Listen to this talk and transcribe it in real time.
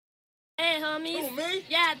Hey, homies. Who, me?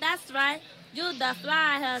 Yeah, that's right. You the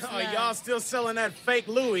fly hustler. Oh, y'all still selling that fake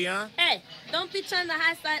Louis, huh? Hey, don't be trying to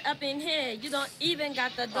high side up in here. You don't even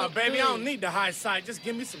got the dope. Oh, baby, Louis. I don't need the high side. Just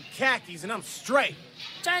give me some khakis and I'm straight.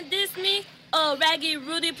 Trying to diss me? Oh, raggy,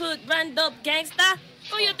 Rudy Put, run dope gangsta?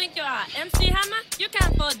 Who you think you are, MC Hammer? You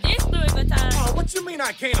can't afford this Louis Vuitton. Oh, what you mean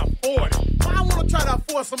I can't afford it? I want to try to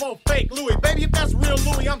afford some old fake Louis. Baby, if that's real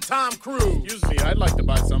Louis, I'm Tom Cruise. Excuse me, I'd like to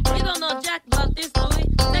buy something. You don't know jack about this Louis.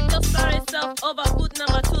 Take your sorry self over boot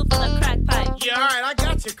number 2 for the crack pipe. Yeah, all right, I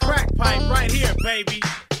got your crack pipe right here, baby.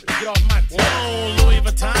 Get off my tail. Whoa, Louis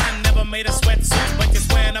Vuitton never made a sweatsuit, but you're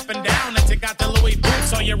swearing up and down that you got the Louis boots.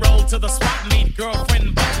 So you roll to the swap meet,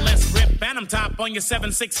 girlfriend buttless, rip phantom top on your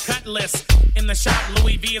 7.6 cutlass. In the shop,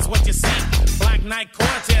 Louis V is what you see. Black Knight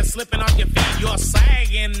Cortez slipping off your feet, you're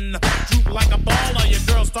sagging. Droop like a baller, your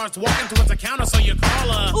girl starts walking towards the counter, so you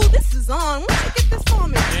call her. Ooh, this is on. Where'd you get this for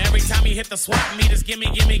me? Every time you hit the swap meet, it's gimme,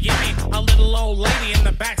 gimme, gimme. A little old lady in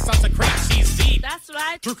the back starts to creep, she's deep. That's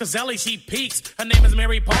right. Drew Caselli, she peeks. Her name is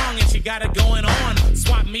Mary Pong, and she got it going on.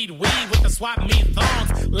 Swap meet weave with the swap meet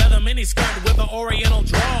thongs. Leather mini skirt with the oriental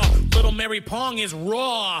draw. Little Mary Pong is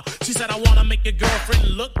raw. She said, I wanna make your girlfriend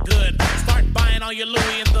look good. Start buying all your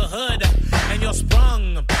Louis in the hood. And you're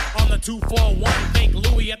sprung on the 241 fake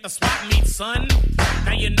Louis at the swap meet, son.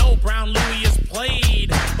 Now you know brown Louis is played,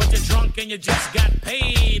 but you're drunk and you just got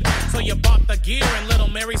paid. So you bought the gear and little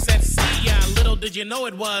Mary said, see ya. Little did you know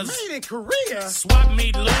it was Made in Korea. swap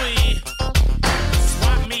meet Louis.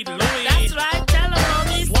 Swap meet Louis. That's right. Tell them,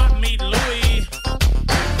 homies. Swap meet Louis.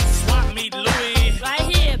 Swap meet Louis. Right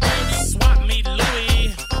here, baby. Swap meet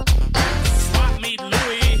Louis. Swap meet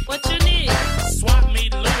Louis. What you need? Swap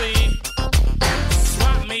meet Louis.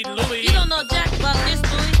 Swap meet Louis. You don't know jack about this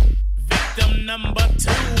Louis. Victim number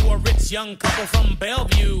 2, a rich young couple from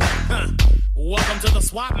Bellevue. Huh. Welcome to the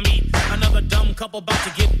swap meet. Another dumb couple about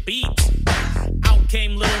to get beat. Out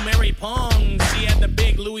came little Mary Pong. She had the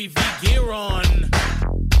big Louis V gear on.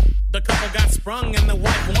 The couple got sprung and the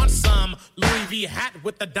wife wants some Louis V hat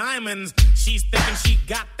with the diamonds. She's thinking she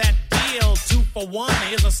got that deal. 2 for 1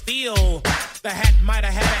 is a steal. The hat might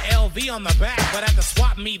have had an LV on the back, but at the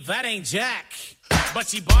swap meet, that ain't jack. But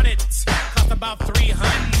she bought it, cost about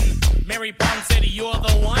 $300. Mary Pong said, you're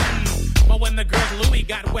the one. But when the girl's Louis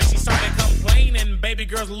got wet, she started complaining. Baby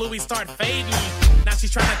girl's Louis start fading. Now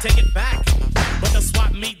she's trying to take it back. But the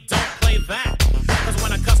swap meet don't play that. Cause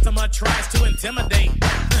when a customer tries to intimidate,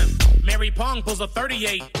 Mary Pong pulls a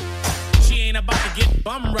 38. She ain't about to get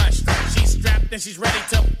bum rushed. She's strapped and she's ready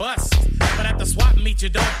to bust. But at the swap meet, you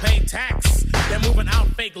don't pay tax. They're moving out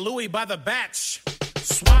fake Louis by the batch.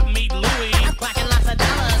 Swap meet Louis. I'm clacking lots of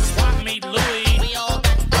dollars. Swap meet Louis. We all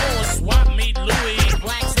got those. Swap meet Louis.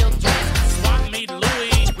 Black silk dress. Swap meet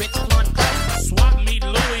Louis. Rich blunt cuts. Swap meet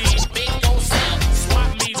Louis. Big gold chain. Swap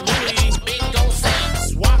meet Louis. Big gold chain.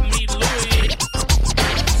 Swap meet Louis.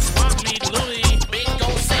 Swap meet Louis. Big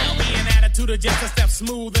gold chain. Be an attitude of just a step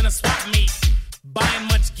smooth in a swap meet. Buying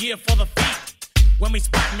much gear for the feet. When we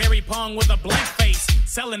spot Mary Pong with a blank face,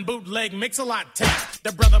 selling bootleg mix-a-lot tape.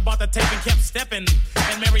 The brother bought the tape and kept stepping.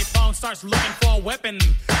 And Mary Pong starts looking for a weapon.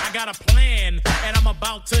 I got a plan, and I'm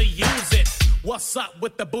about to use it. What's up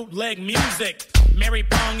with the bootleg music? Mary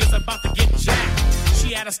Pong is about to get jacked.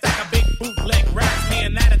 She had a stack of big bootleg raps. Me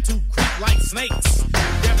and attitude creep like snakes.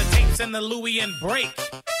 Grab the tapes and the Louis and break.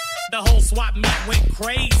 The whole swap meet went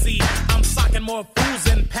crazy. I'm socking more fools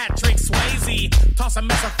than Patrick Swayze. Toss a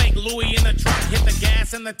mess of fake Louis in the trunk. Hit the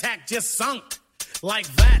gas and the tack just sunk. Like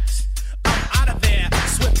that, I'm out of there.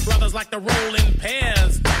 Swift brothers like to roll in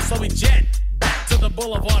pairs. So we jet back to the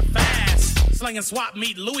boulevard fast. Slinging swap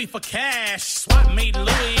meet Louis for cash. Swap meet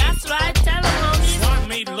Louis. That's right. Tell them, homies. Swap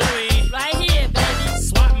meet Louis. Right here, baby.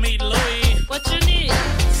 Swap meet Louis. What you need?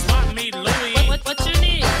 Swap meet Louis. What you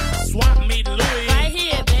need? Swap meet Louis. Right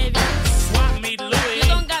here, baby. Swap meet Louis. You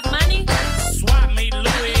don't got money? Swap meet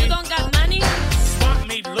Louis. You don't got money? Swap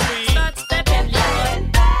meet Louis. Start stepping, Leroy.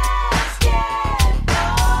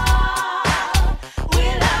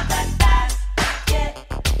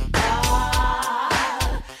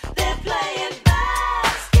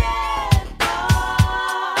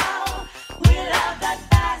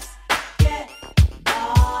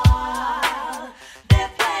 They're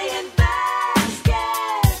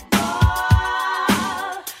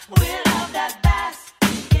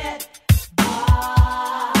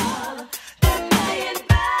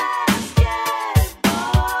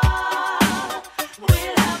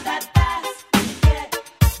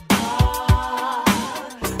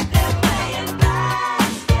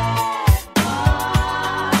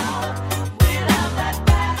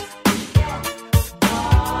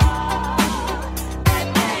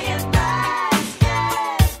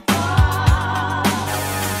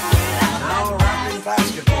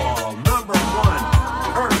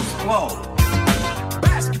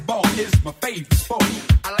favorite sport.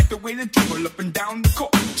 I like the way they dribble up and down the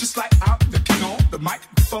court, just like I'm the king on the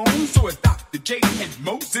microphone. So it's Dr. J and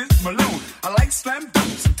Moses Malone. I like slam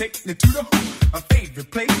dunks and taking it to the hoop. My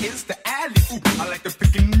favorite play is the alley-oop. I like the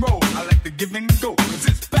pick and roll, I like the give and go, cause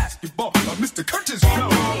it's basketball, Mr. Curtis Blow.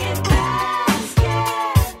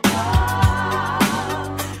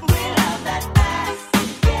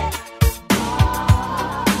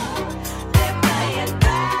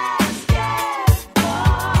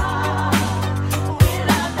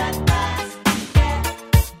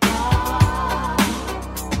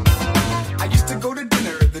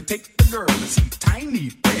 Take the girl to see Tiny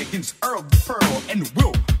Play against Earl the Pearl and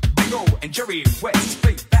Will, Big O, and Jerry West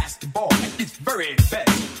play basketball at its very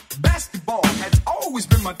best. Basketball has always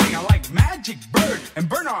been my thing. I like Magic Bird and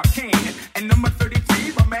Bernard King. And number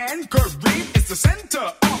 33, my man, Kurt Reed, is the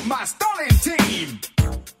center of my starting team.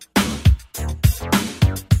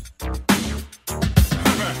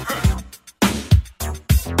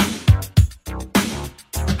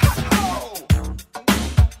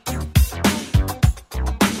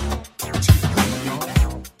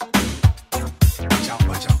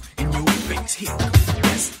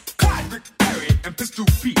 Yes, Clyde, Rick Perry, and Pistol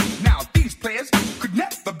Pete. Now these players could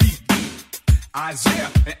never be beat.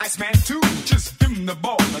 Isaiah and Iceman too. Just give them the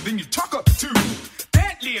ball, and then you talk up too.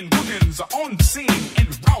 Dantley and Williams are on the scene, and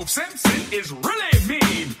Ralph Simpson is really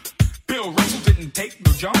mean. Bill Russell didn't take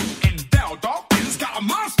no jump, and Dal Dawkins got a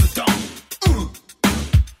monster dunk.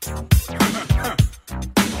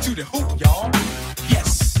 To the hoop, y'all.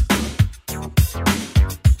 Yes.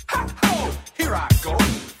 Ha-ho! Here I go.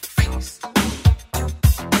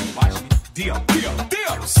 Watch me.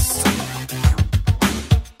 Dips.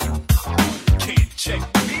 Can't check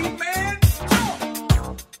me, man.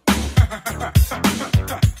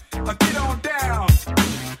 Get on down.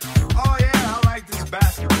 Oh, yeah, I like this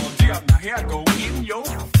basketball. Dip. Now, here I go in your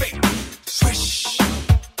face. Swish.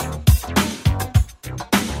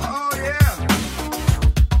 Oh, yeah.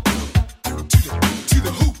 To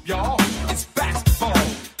the hoop, y'all. It's basketball.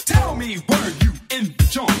 Tell me, were you in the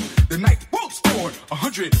jump? The night Wilt scored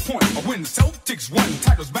 100 points. Or when the Celtics won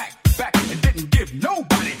titles back to back and didn't give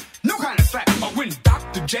nobody no kind of slack. Or when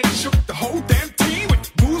Dr. J shook the whole damn team with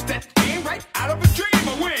moves that came right out of a dream.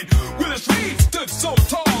 Or when Willis Reed stood so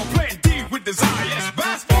tall playing D with desire. Yes,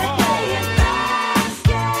 basketball.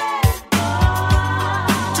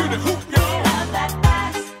 To the hoop, y'all.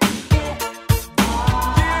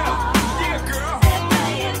 Yeah, girl.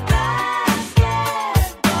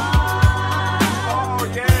 Oh,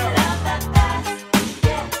 yeah.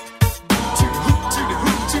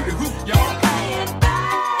 To the hoop, y'all.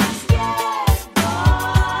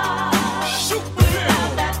 Shoot the bill.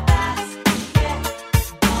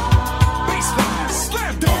 Baseline,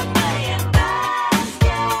 slam dunk.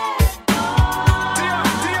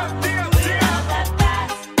 Deal.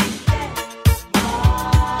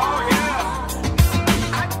 Oh, yeah.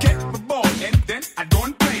 I get the ball and then I go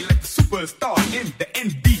and play like the superstar in the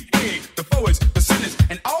NBA. The forwards, the centers,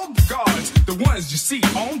 and all the guards. The ones you see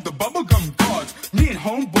on the bubblegum cards. Me and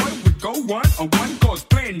homeboy would go one-on-one, cause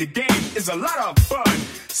playing the game is a lot of fun.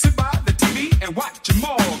 Sit by the TV and watch them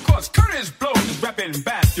all, cause Curtis Blow is rapping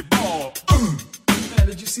basketball. Man,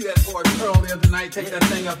 did you see that boy Pearl the other night take that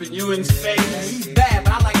thing up in Ewing's face? Man, he's bad,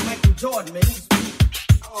 but I like Michael Jordan, man.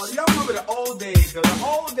 Oh, y'all remember the old days, though? The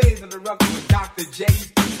old days of the rucker with Dr. J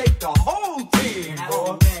used to take the whole team,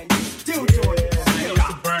 boy. Man, still Jordan. I used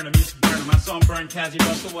to burn him. I saw him burn Cassie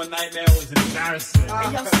Russell one night, man. It was embarrassing.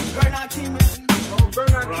 Hey, y'all see Bernard King, man? Oh,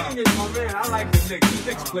 Bernard King is my man. I like the Knicks. The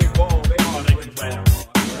Knicks play ball. They all They play could play ball. that.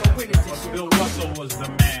 Don't win it this year. Bill Russell was the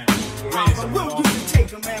man. But Will used to take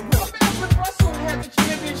him, man. Will. Man, when Russell had the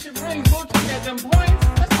championship ring, Wilkie had them points.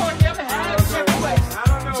 That's all he ever had. Check the West. I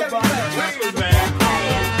don't know Check the about West. that. Man.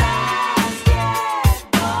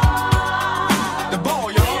 The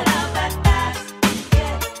ball, y'all.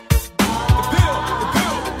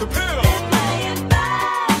 The pill.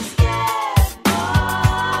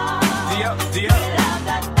 Deal.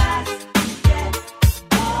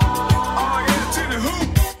 Oh, yeah, to the hoop.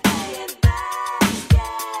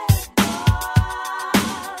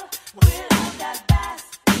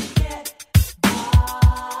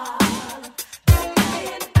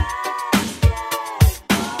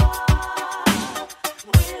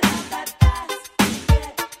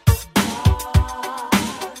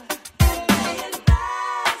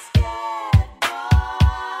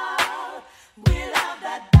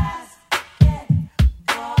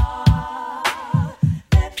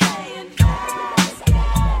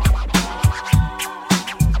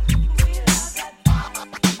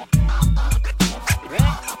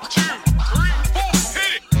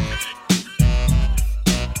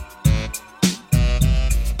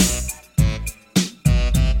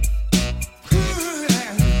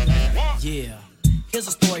 Yeah, here's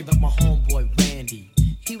a story about my homeboy Randy.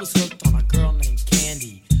 He was hooked on a girl named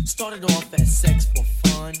Candy. Started off as sex for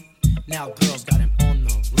fun. Now girls got him on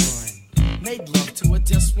the run. Made love to her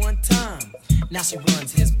just one time. Now she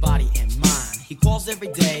runs his body and mine. He calls every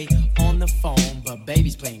day on the phone, but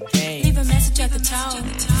baby's playing games. Leave a message at the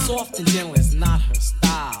tone. Soft and gentle is not her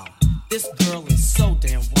style. This girl is so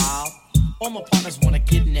damn wild. All my partners wanna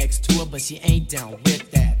get next to her, but she ain't down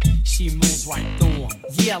with that. She moves right through them.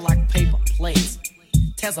 Yeah, like paper plates.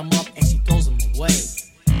 Tears them up and she throws them away.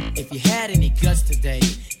 If you had any guts today,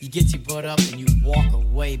 you get your butt up and you walk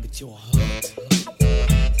away, but you're hooked.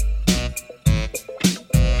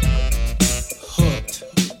 Hooked.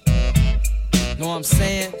 Know what I'm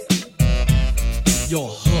saying? You're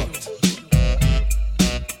hooked.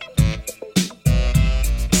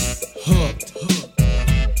 Hooked.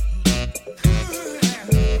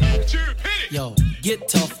 Yo, Get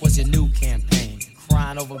Tough was your new campaign.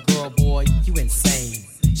 Crying over girl, boy, you insane.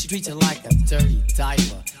 She treats you like a dirty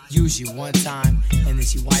diaper. Use you one time, and then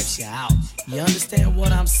she wipes you out. You understand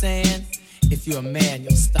what I'm saying? If you're a man,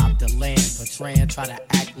 you'll stop delaying, portraying, try to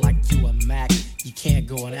act like you a Mac. You can't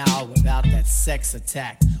go an hour without that sex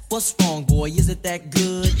attack. What's wrong, boy? Is it that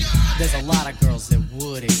good? There's a lot of girls that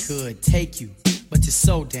would and could take you, but you're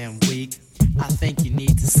so damn weak. I think you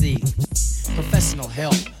need to seek professional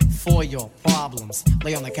help for your problems.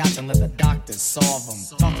 Lay on the couch and let the doctor solve them.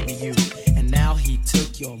 Talking to you, and now he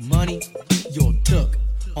took your money. You're took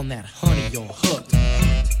on that honey. You're hooked.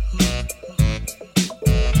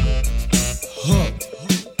 Hooked.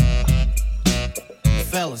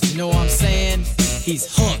 Fellas, you know what I'm saying?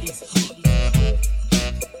 He's hooked.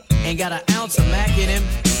 Ain't got an ounce of Mac in him.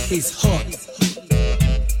 He's hooked.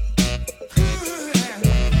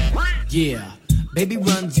 Yeah, baby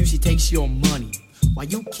runs you, she takes your money, while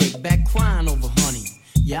you kick back crying over honey.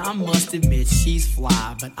 Yeah, I must admit she's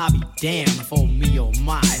fly, but I'll be damned if oh me oh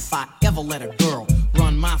my, if I ever let a girl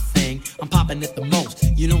run my thing, I'm popping it the most.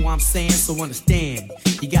 You know what I'm saying? So understand,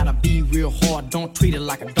 you gotta be real hard, don't treat her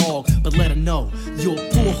like a dog, but let her know you'll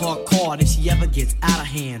pull her card if she ever gets out of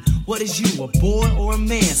hand. What is you, a boy or a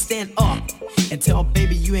man? Stand up and tell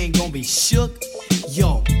baby you ain't gonna be shook.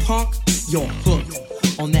 Yo, punk, you're hooked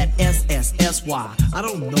on that SSSY. I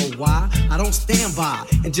don't know why, I don't stand by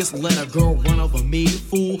and just let a girl run over me.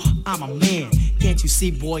 Fool, I'm a man, can't you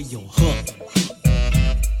see, boy, you're hooked.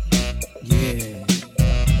 Yeah,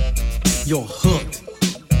 you're hooked.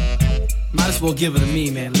 Might as well give it to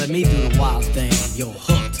me, man, let me do the wild thing. You're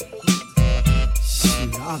hooked.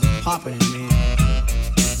 Shoot, I'll be popping it, man.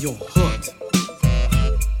 You're hooked.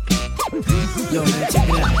 Yo, man, check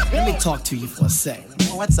it out. Let me talk to you for a sec.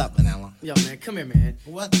 What's up, Vanilla? Yo, man, come here, man.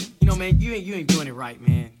 What? You know, man, you ain't doing it right,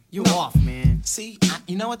 man. You off, man. See,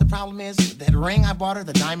 you know what the problem is? That ring I bought her,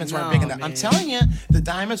 the diamonds weren't big enough. Man. I'm telling you, the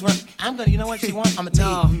diamonds were. You know what she wants? I'm gonna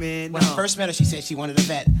tell you. Man, when I first met her, she said she wanted a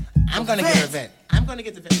vet. I'm gonna get her a vet. I'm gonna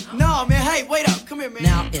get the vet. No, man, hey, wait up. Come here, man.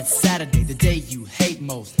 Now it's Saturday, the day you hate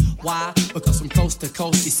most. Why? Because from coast to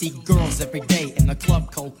coast, you see girls every day in the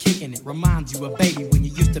club cold kicking it. Reminds you of baby when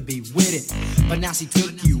you used to be with it. But now she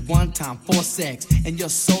took you one time for sex, and you're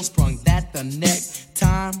so sprung that the next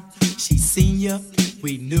time she seen you,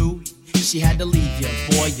 we knew she had to leave you.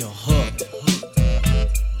 Boy, you're hooked.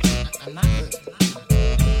 I'm not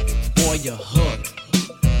hooked. Boy, you're hooked.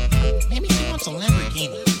 Maybe she wants a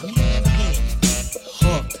Lamborghini. Let me get a Lamborghini.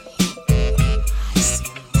 Hooked. I see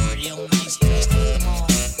a real nice dress to them all.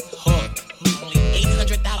 Hooked. Only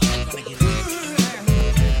 $800. I'm gonna get it.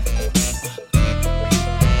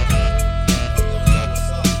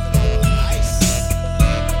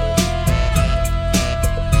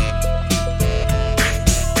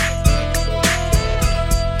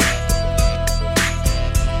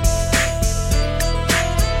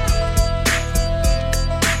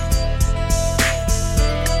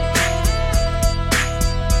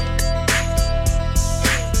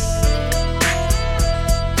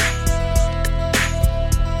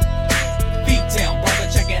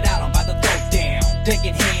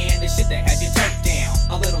 Taking hand, the shit that had you turned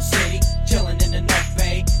down. A little city, chilling in the North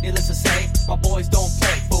Bay. Needless to say, my boys don't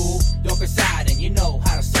play, fool. Yorker side, and you know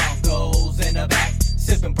how the song goes. In the back,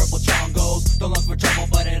 sipping purple chongos. Don't look for trouble,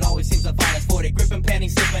 but it always seems to find us. 40 gripping,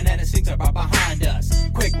 panties, sipping, and the things are right behind us.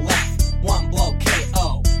 Quick left, one blow,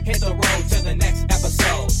 KO. Hit the road to the next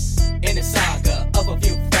episode. In the saga of a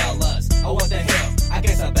few fellas. Oh, what the hell? I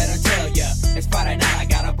guess I better tell ya. It's Friday night, I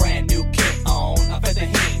got a brand new kit on. A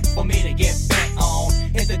fifth for me to get bent on.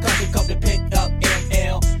 Hit the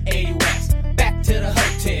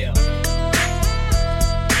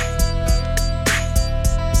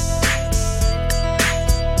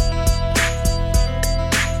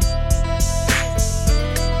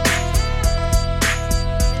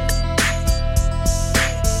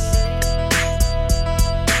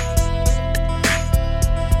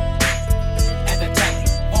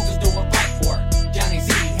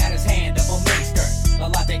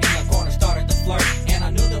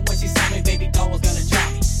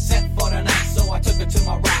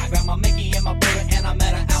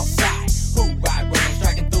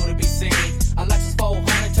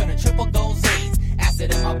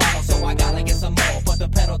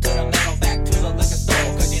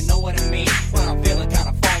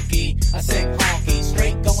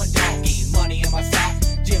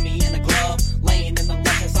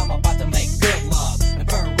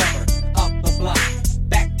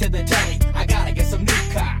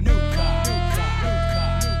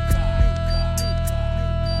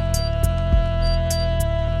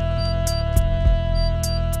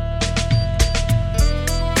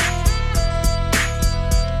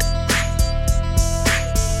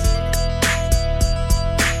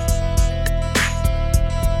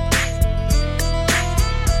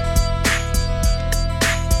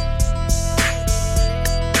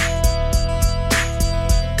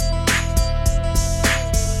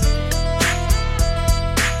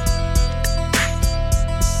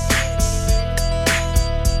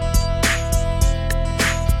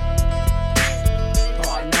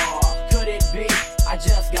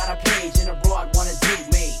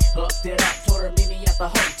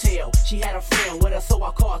a friend with her, so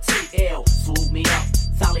I called TL. Swoop me up,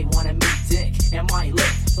 Sally wanted me dick and my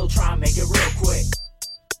lip, so try and make it real quick.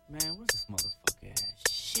 Man, where's this motherfucker at?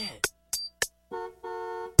 Shit.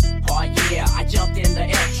 Oh yeah, I jumped in the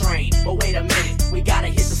F-train, but wait a minute, we gotta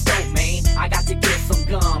hit the stove, man. I got to get some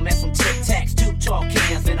gum and some Tic Tacs, 2 chalk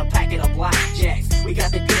cans and a packet of blackjacks. We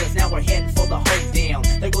got the goods, now we're heading for the hold down.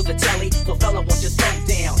 There goes the telly, so fella won't just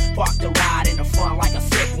slow down. Park the ride in the front like a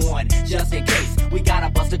sick one, just in case we gotta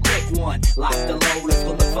bust a quick one. Lock the loaders,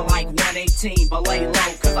 we'll look for like 118, but lay low,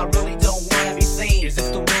 cause I really don't wanna be seen. Is this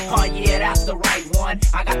the one? Oh yeah, that's the right one.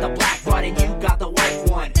 I got the black one and you got the white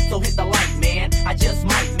one. So hit the light, man, I just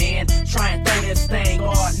might, man. Try and throw this thing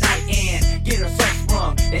all night and get her so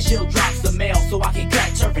sprung that she'll drop some mail so I can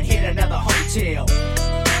cut turf and hit another hotel.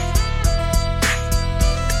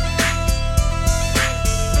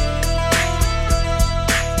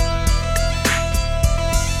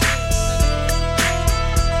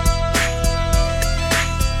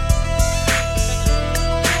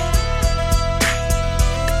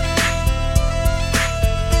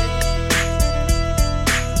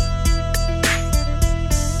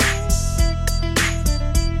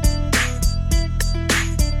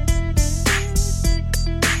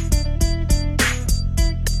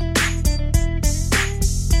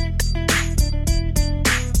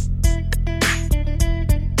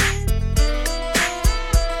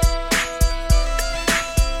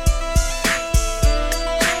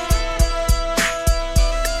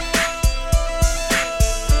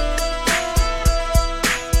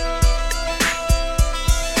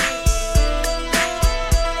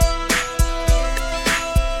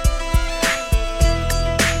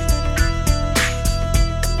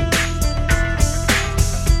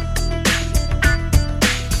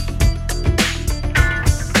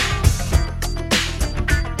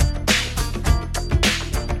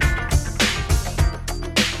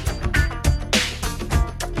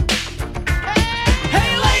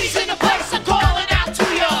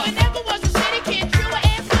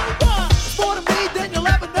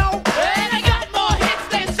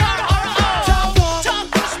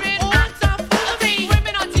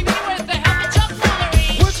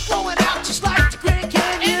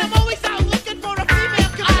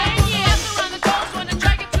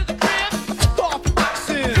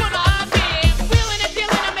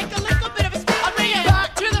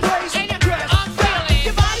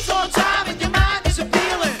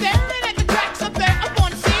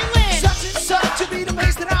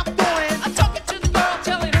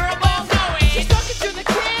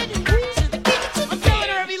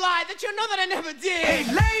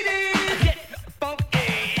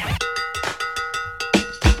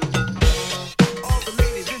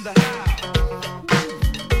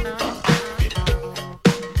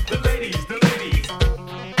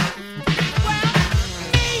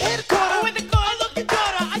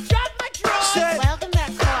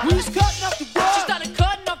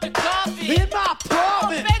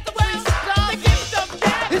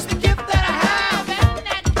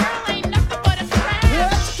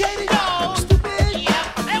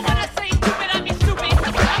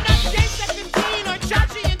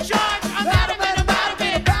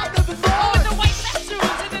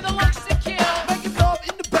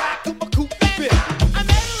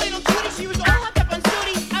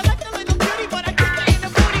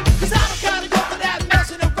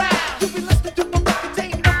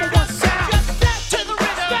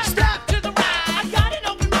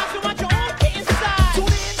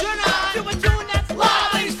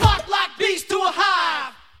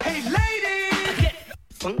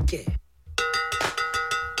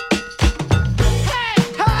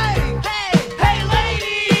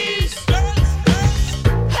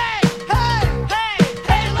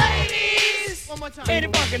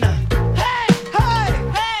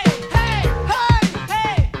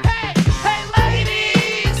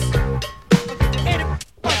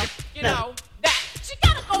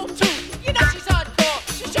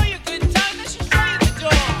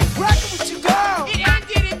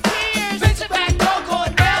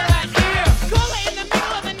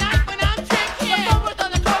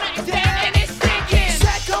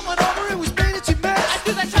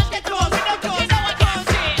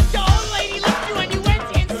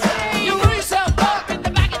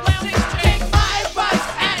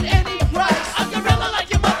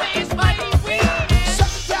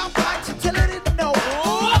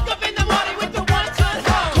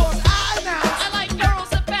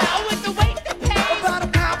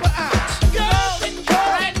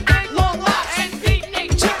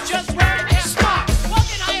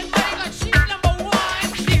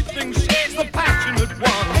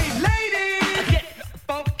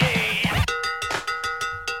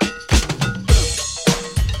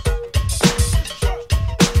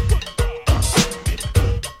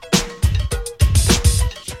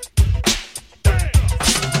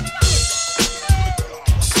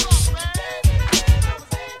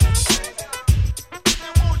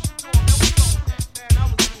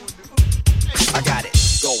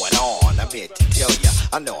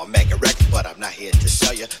 I know I'm making records, but I'm not here to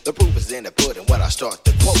sell you. The proof is in the pudding when I start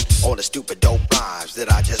to quote all the stupid dope rhymes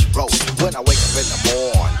that I just wrote. When I wake up in the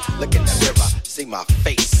morning, look in the mirror, see my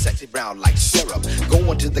face, sexy brown like syrup.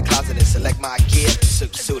 Go into the closet and select my gear,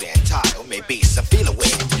 suit and tie, or maybe some feeling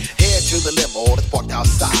wear. Head to the limo that's parked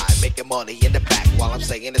outside, making money in the back while I'm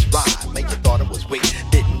saying this rhyme. Man, you thought it was weak,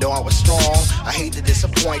 didn't know I was strong. I hate to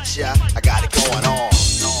disappoint ya, I got it going on.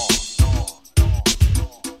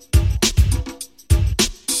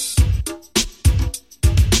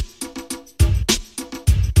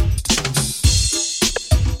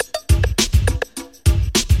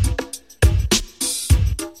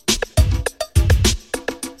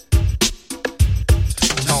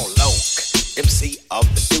 MC of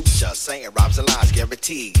the future, saying rhymes and lines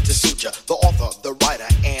guaranteed to suit ya. The author, the writer,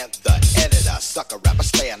 and the editor. Sucker rapper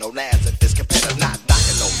slayer known as a fist competitor. Not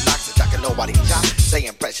knocking no knocks, attacking nobody jock.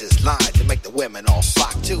 Saying precious lines to make the women all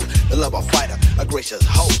flock to. The lover fighter, a gracious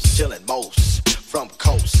host, chilling most from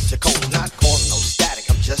coast to coast. Not causing no static,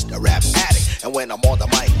 I'm just a rap addict. And when I'm on the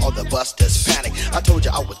mic, all the busters panic. I told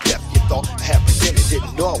you I was deaf, you thought I had pretended.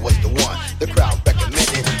 Didn't know I was the one the crowd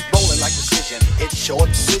recommended. Rolling like precision, it's short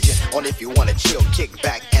decision on if you wanna chill, kick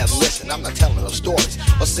back and listen. I'm not telling no stories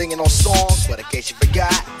or singing no songs, but in case you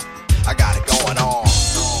forgot, I got it going on.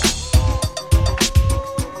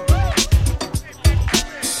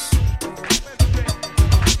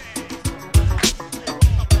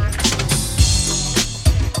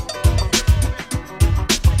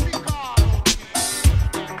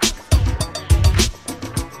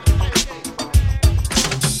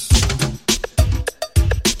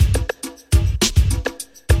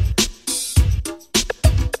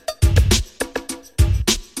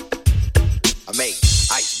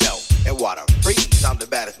 I'm the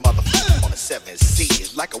baddest motherfucker on the 7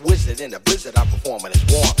 seas. Like a wizard in a blizzard, I perform when it's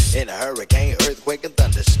warm. In a hurricane, earthquake, and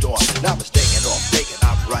thunderstorm. Not mistaken or faking,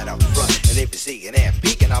 I'm right up front. And if you're seeing and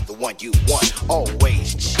peeking, I'm the one you want.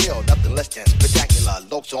 Always chill, nothing less than spectacular.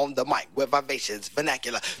 Lopes on the mic with vivacious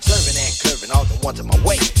vernacular. Serving and curving all the ones in my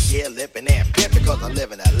way. Yeah, lipping and pimping because I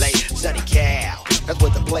live in LA. Sunny Cal, that's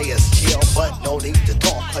where the players chill. But no need to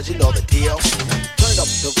talk, cause you know the deal. Turn up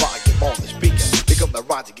the volume on the speaker. Become the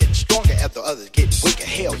rhymes are getting stronger after others get weaker.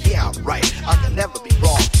 Hell yeah, I'm right, I can never be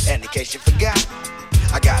wrong. And in case you forgot,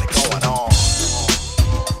 I got it going on.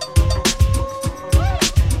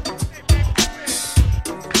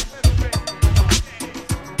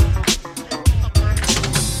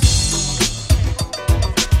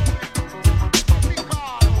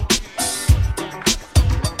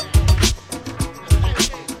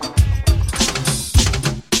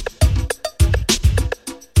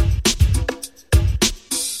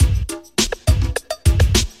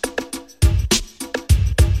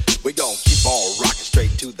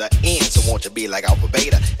 To the end, so won't you be like Alpha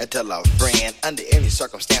Beta and tell a friend. Under any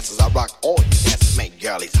circumstances, I rock all you dances. Make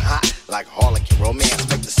girlies hot like Harlequin romance.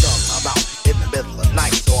 Make the sun come out in the middle of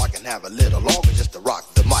night, so I can have a little longer just to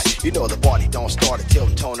rock the mic. You know the party don't start until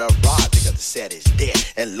tone up rise, because the set is dead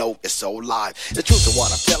and low is so live. The truth of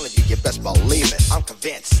what I'm telling you, you best believe it. I'm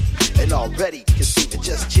convinced and already conceive it.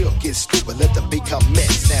 Just chill, get stupid, let the beat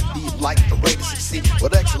commence and be like the way to succeed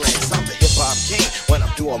with excellence. I'm the hip hop king when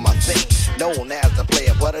I'm doing my thing, known as the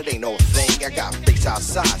player, but it ain't no thing. I got freaks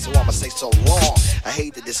outside, so I'ma say so long. I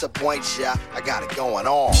hate to disappoint ya, I got it going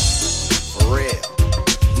on. For real,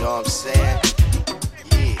 you know what I'm saying?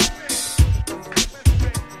 Yeah.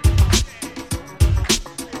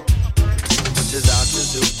 Just out to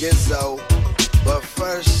do Gizzo, but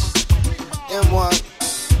first, M1,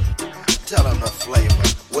 tell them the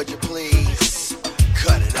flavor, would you please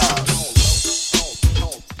cut it off?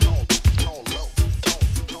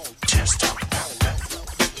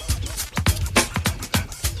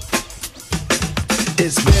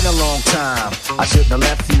 It's been a long time, I shouldn't have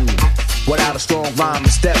left you without a strong rhyme to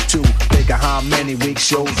step to. Think of how many weak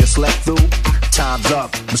shows you slept through. Time's up,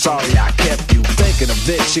 I'm sorry I kept you. Thinking of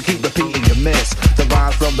this, you keep repeating your miss. The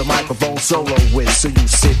rhymes from the microphone solo with. So you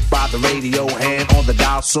sit by the radio and on the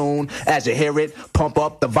dial soon. As you hear it, pump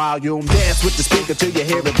up the volume. Dance with the speaker till you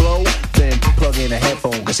hear it blow. Then plug in a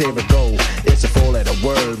headphone, cause here it go. It's a 4-letter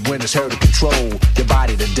word when it's heard to control your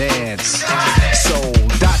body to dance. So,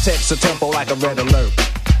 dot text a tempo like a red alert.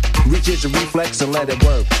 Reaches your reflex and let it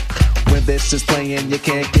work. When this is playing, you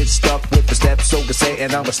can't get stuck with the steps, so to say,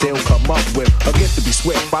 and I'ma still come up with a gift to be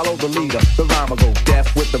swift, follow the leader. The rhyme will go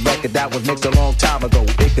deaf with the record that was mixed a long time ago.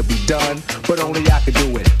 It could be done, but only I could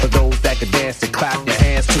do it. For those that could dance and clap your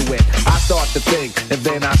hands to it. I start to think, and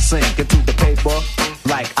then I sink into the paper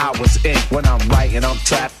like I was ink. When I'm writing, I'm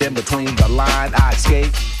trapped in between the line. I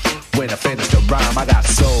escape when I finish the rhyme. I got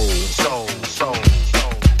soul, soul, soul.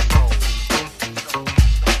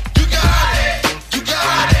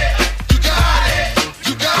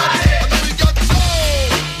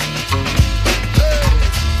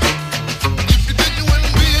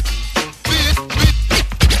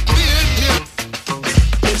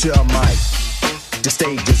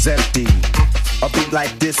 was empty. A beat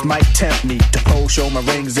like this might tempt me to pose, show my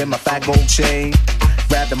rings and my fat gold chain.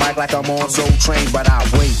 Grab the mic like I'm on Soul Train, but I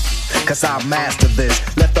wait, cause I master this.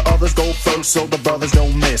 Let the others go first so the brothers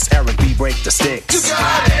don't miss. Eric B, break the sticks. You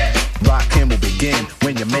got it! Rakim will begin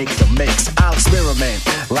when you make the mix. I'll experiment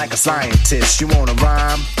like a scientist. You wanna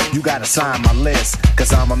rhyme? You gotta sign my list.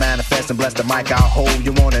 Cause I'm a manifest and bless the mic I'll hold.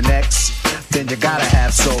 You want an X? Then you gotta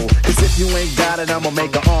have soul. Cause if you ain't got it, I'ma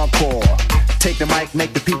make an encore. Take the mic,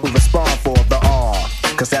 make the people respond for the R.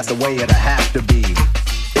 Cause that's the way it'll have to be.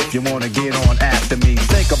 If you wanna get on after me,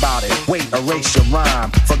 think about it. Wait, erase your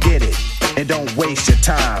rhyme, forget it. And don't waste your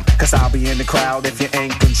time, cause I'll be in the crowd if you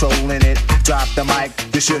ain't controlling it. Drop the mic,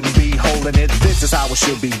 you shouldn't be holding it. This is how it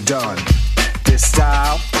should be done. This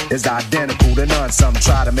style is identical to none. Some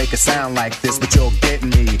try to make it sound like this, but you're getting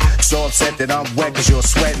me. So upset that I'm wet cause you're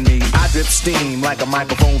sweating me. I drip steam like a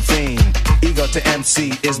microphone theme. Ego to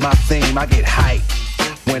MC is my theme. I get hype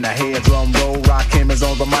when I hear drum roll. Rakim is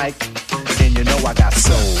on the mic, and you know I got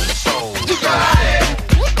soul. You got it!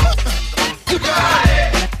 You got it! You got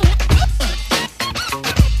it!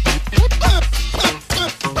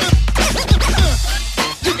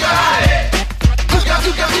 You got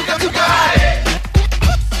it!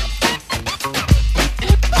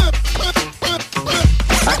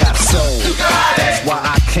 I got soul. That's why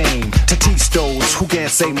I came to teach those who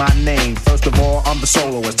can't say my name. First of all, I'm the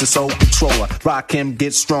soloist, the soul controller. Rakim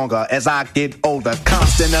gets stronger as I get older.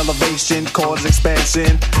 Constant elevation, cause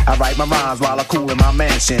expansion. I write my rhymes while I cool in my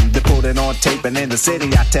mansion. They put it on tape and in the city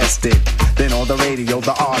I test it. Then on the radio,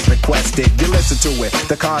 the R's requested. You listen to it,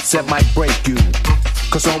 the concept might break you.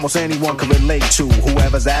 Cause almost anyone can relate to.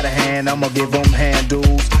 Whoever's out of hand, I'ma give them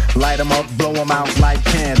handles. Light them up, blow them out like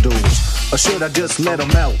candles. Or should I just let them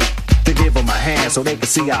melt? To give them a hand so they can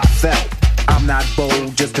see how I felt. I'm not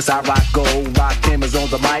bold just cause I rock gold. Rakim is on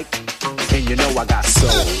the mic, and you know I got soul.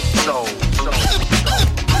 Soul.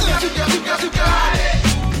 You got it.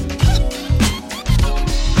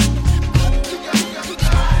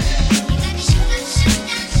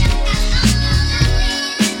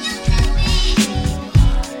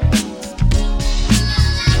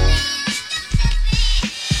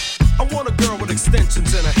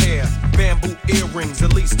 Extensions in her hair, bamboo earrings,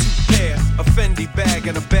 at least 2 pair, a Fendi bag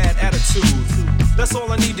and a bad attitude. That's all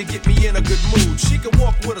I need to get me in a good mood. She can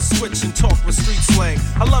walk with a switch and talk with street slang.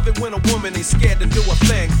 I love it when a woman ain't scared to do a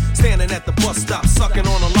thing. Standing at the bus stop, sucking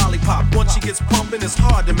on a lollipop. Once she gets pumping, it's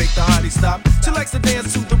hard to make the hottie stop. She likes to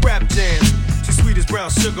dance to the rap jam. She's sweet as brown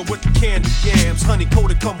sugar with the candy yams. Honey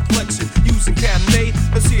coated complexion, using Cabernet.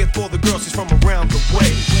 Let's see it for the girl, she's from around the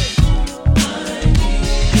way.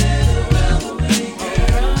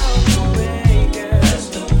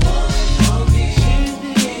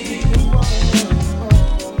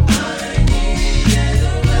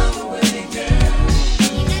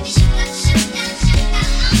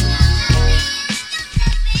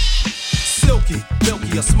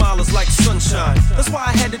 Her smile is like sunshine. That's why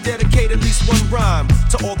I had to dedicate at least one rhyme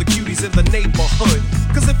to all the cuties in the neighborhood.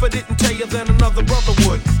 Cause if I didn't tell you, then another brother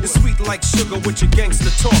would. It's sweet like sugar with your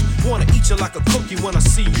gangster talk. Wanna eat you like a cookie when I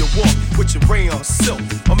see you walk. With your rayon silk,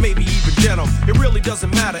 or maybe even denim. It really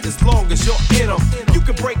doesn't matter as long as you're in them. You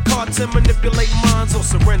can break cards and manipulate minds, or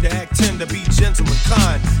surrender, act tender, be gentle and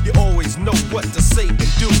kind. You always know what to say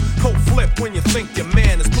and do. Cold flip when you think your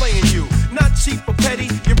man is playing you. Not cheap or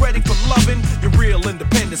petty, you're ready for loving. You're real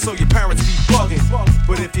independent, so your parents be bugging.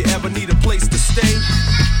 But if you ever need a place to stay,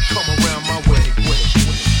 come around my way.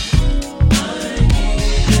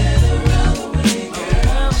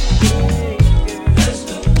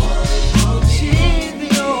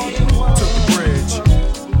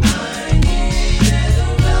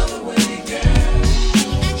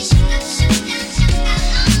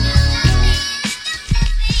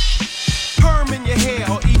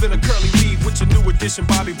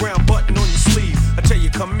 Bobby Brown button on your sleeve. I tell you,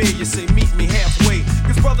 come here, you say meet me halfway.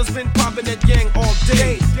 Cause brothers been popping that yang all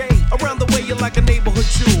day. Around the way, you're like a neighborhood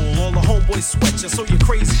jewel. All the homeboys sweat you, so you're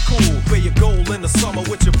crazy cool. Wear your gold in the summer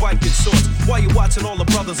with your biking shorts. While you're watching all the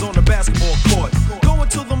brothers on the basketball court. Going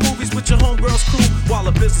to the movies with your homegirls crew. While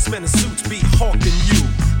the businessmen in suits be hawking you.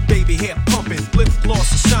 Baby hair pumping, lip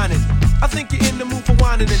gloss is shining. I think you're in the mood for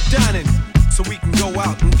whining and dining. So we can go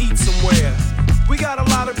out and eat somewhere. We got a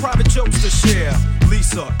lot of private jokes to share.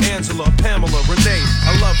 Lisa, Angela, Pamela, Renee,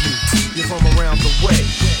 I love you. You're from around the way.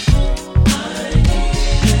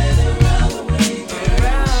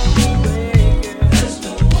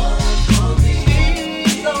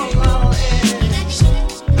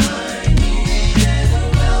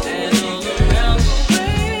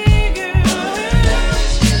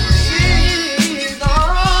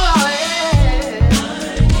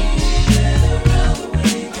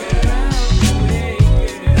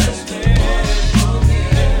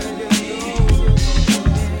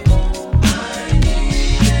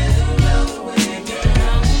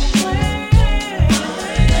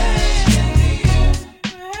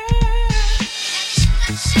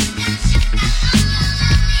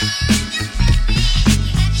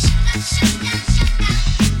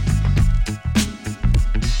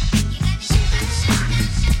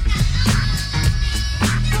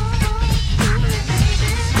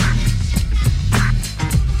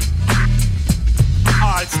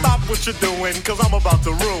 cause I'm about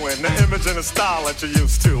to ruin the image and the style that you're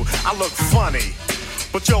used to. I look funny,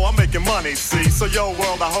 but yo, I'm making money, see? So yo,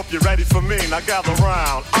 world, I hope you're ready for me. Now gather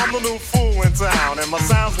round. I'm the new fool in town, and my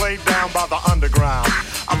sound's laid down by the underground.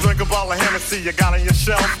 I drink a bottle of Hennessy you got on your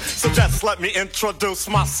shelf, so just let me introduce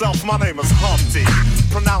myself. My name is Humpty,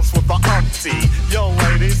 pronounced with the umpty. Yo,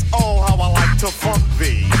 ladies, oh, how I like to funk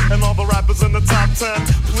thee. And all the rappers in the top 10,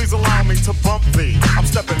 please allow me to bump thee. I'm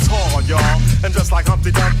stepping tall, y'all, and just like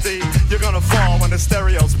Humpty Dumpty, you're gonna fall when the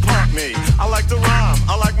stereos pump me. I like to rhyme,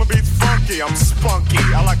 I like my beats funky, I'm spunky.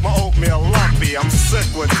 I like my oatmeal lumpy, I'm sick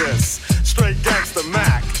with this. Straight gangster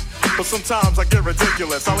Mac. But sometimes I get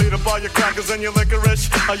ridiculous. I'll eat up all your crackers and your licorice.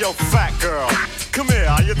 Oh, yo, fat girl, come here,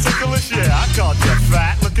 are you ticklish? Yeah, I called you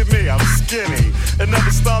fat. Look at me, I'm skinny. It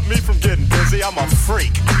never stopped me from getting busy. I'm a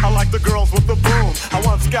freak. I like the girls with the boom. I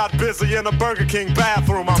once got busy in a Burger King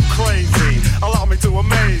bathroom. I'm crazy. Allow me to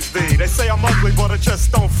amaze thee. They say I'm ugly, but it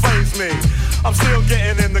just don't faze me. I'm still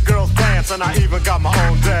getting in the girls' pants, and I even got my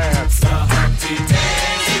own dance. The Humpty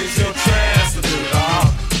Dance is your chance to do the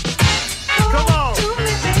hump. Come on.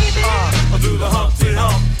 Do the Humpty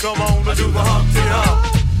Hump, come on, I do the Humpty Hump.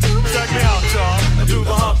 Check me out, y'all, I do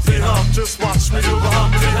the Humpty Hump. Just watch me do the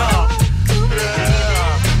Humpty Hump.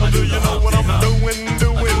 Yeah, do you know what I'm doing the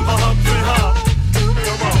Humpty Hump?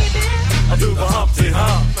 Come on, I do the Humpty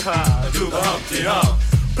Hump. I do the Humpty Hump.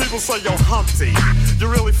 People say, yo, Humpty, you're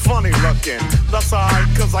really funny looking. That's alright,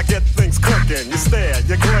 cause I get things cooking. You stare,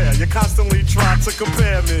 you glare, you constantly try to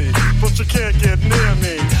compare me, but you can't get near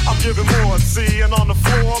me. I'm giving more C, and on the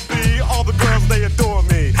floor B, all the girls, they adore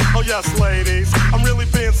me. Oh yes, ladies, I'm really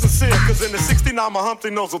being sincere, cause in the 69, my Humpty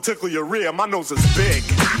nose will tickle your rear. My nose is big.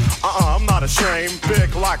 I'm not ashamed,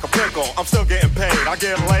 big like a pickle. I'm still getting paid, I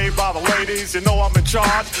get laid by the ladies. You know I'm in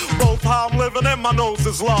charge, both how I'm living and my nose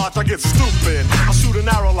is large. I get stupid, I shoot an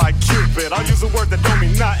arrow like Cupid. I use a word that don't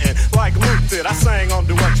mean nothing, like Luke did. I sang on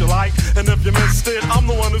Do What You Like, and if you missed it, I'm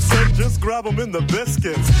the one who said just grab them in the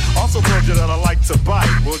biscuits. Also told you that I like to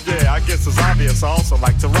bite. Well yeah, I guess it's obvious I also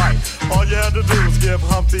like to write. All you had to do was give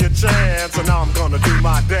Humpty a chance, and now I'm gonna do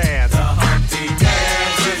my dance. The Humpty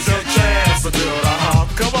Dance is your chance to do the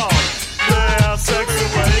hump. Come on, yeah, sexy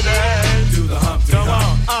lady, do the Humpty Hump. Come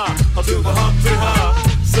on, I'll do the Humpty Hump.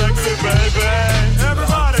 Sexy baby,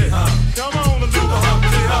 everybody, come on and do the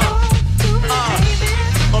Humpty Hump.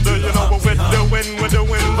 Oh, do you know what we're doing? We're doing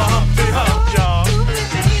the Humpty Hump, y'all.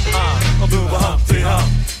 I'll do the Humpty Hump.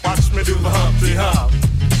 Watch me do the Humpty Hump.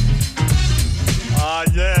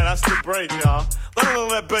 Yeah, that's the break, y'all. Let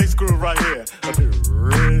that bass groove right here.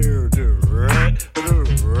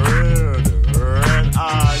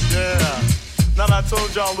 Yeah. Now that I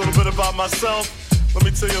told y'all a little bit about myself, let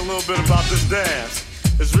me tell you a little bit about this dance.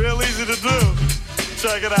 It's real easy to do.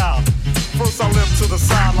 Check it out. First I limped to the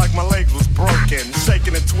side like my legs was broken,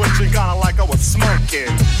 shaking and twitching, kinda like I was smoking.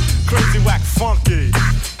 Crazy, whack, funky.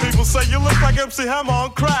 People say you look like MC Hammer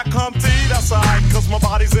on crack, Humpty. That's alright, cause my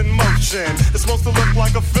body's in motion. It's supposed to look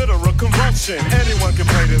like a fit or a convulsion. Anyone can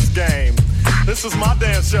play this game. This is my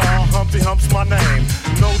dance, y'all. Humpty Hump's my name.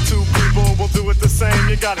 No two people will do it the same.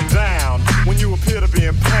 You got it down when you appear to be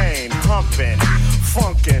in pain. Humping,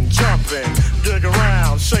 funkin', jumping, gig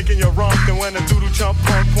around, shaking your rump. And when a doodle chump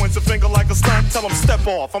punk points a finger like a stunt, tell him step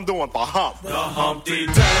off, I'm doing the hump. The Humpty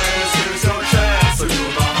Dance, here's your chance to do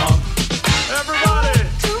the hump. Everybody,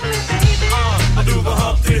 I do the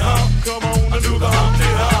Humpty Hump. Come on, I do the Humpty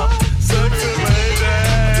Hump. Sexy lady,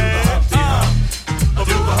 I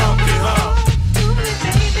do the Humpty Hump.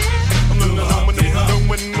 I'm doing the Humpty Hump.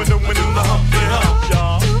 We're doing the Humpty Hump,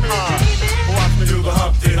 y'all. Watch me do the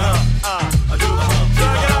Humpty Hump. I do the Humpty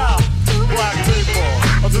Hump. Check it out, black people.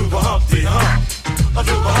 I do the Humpty Hump. I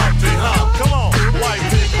do the Humpty Hump. Come on, white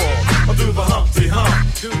people. I do the Humpty Hump.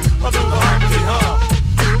 I do the Humpty Hump.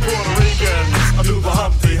 Puerto Ricans, I do the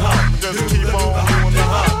Humpty Hump. Just keep on doing the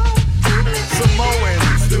hump.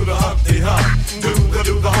 Samoans, do the Humpty Hump.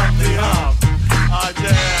 Do the Humpty Hump.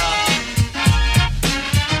 Yeah.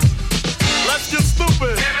 Let's get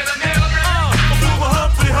stupid. I do the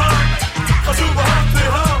Humpty Hump. I do the Humpty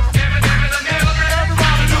Hump.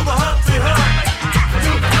 Everybody do the Humpty Hump. I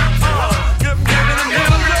do the Humpty Hump. Give me the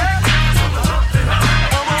music. I'm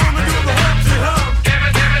gonna do the Humpty Hump. Give me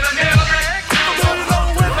the music. I know you know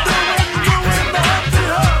we're doing the Humpty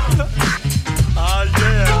Hump.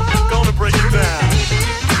 Yeah, gonna break it down.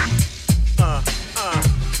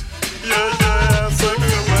 Yeah,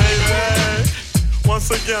 sexy lady. Once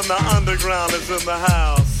again, the underground is in the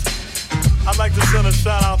house. I'd like to send a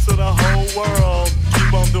shout out to the whole world.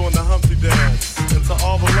 Keep on doing the Humpty Dance. And to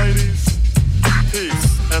all the ladies,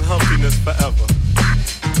 peace and humpiness forever.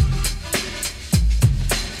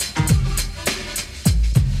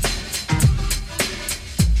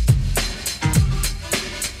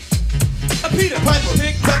 Peter, Piper,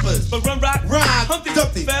 Pick, Peppers, but Run Rock, Rhyme, Humpty,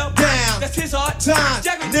 Dumpty, fell down. That's his heart. Time,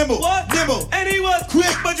 Jack, nimble, what? Nimble, and he was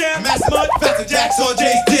quick, but jam, Master Mud, Faster Jack, saw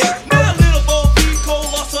Jay's dick. Now little Bo Peep, Cole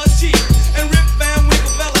lost her cheek, and Rip Van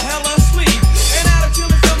Winkle fell a hella asleep. And out of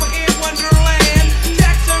chillin' summer in Wonderland,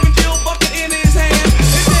 Jack serving Jill bucket in his hand.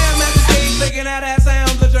 And damn, Master Jay's making out that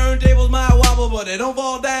sound. The turntables might wobble, but they don't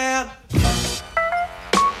fall down.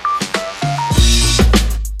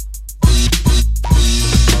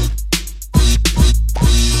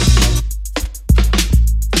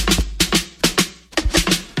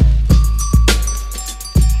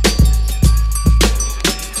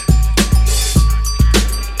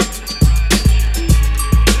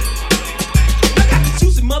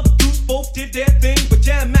 Did their thing, but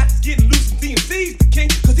Jam Max is getting loose and DMC's the king,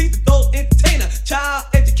 cause he's the adult entertainer, child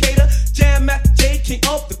educator, Jam Max J, king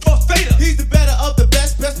of the crossfader. He's the better of the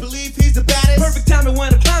best believe he's the baddest. Perfect timing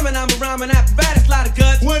when I'm climbing, I'm a rhyming apparatus, lot of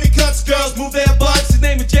guts. When he cuts, girls move their butts. His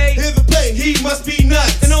name is Jay, hear the play, he must be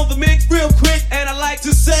nuts. And on the mix, real quick, and I like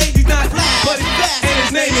to say, he's not fly, but he's fast, and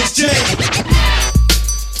his name is Jay.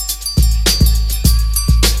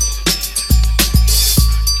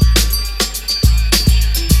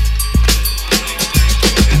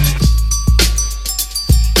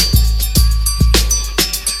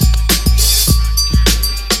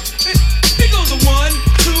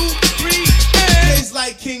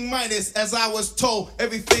 King Midas, as I was told,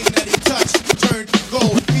 everything that he touched turned to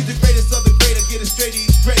gold. He's the greatest of the greater, get it straight,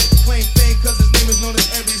 he's great. Claim fame cause his name is known in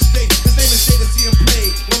every state. His name is Jay, to see him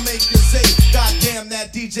play will make you say, God damn,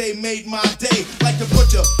 that DJ made my day. Like the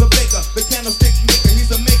butcher, the baker, the candlestick maker.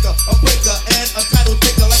 He's a maker, a breaker, and a title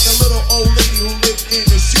taker. Like a little old lady who lived in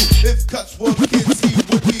the shoe. If cuts were kids, he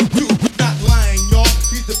would be you. Not lying, y'all,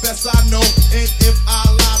 he's the best I know. And if I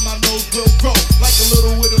lie, my nose will grow. Like a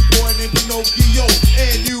little wooden boy named Pinocchio.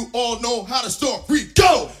 And you all know how the story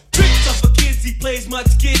go. Tricks are for kids, he plays much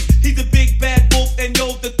kids. He's the big bad wolf, and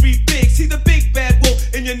yo, the three bigs. He's the big bad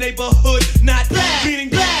wolf in your neighborhood. Not bad, meaning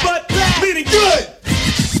bad, but bad, meaning good.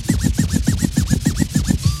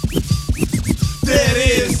 There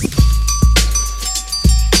it is.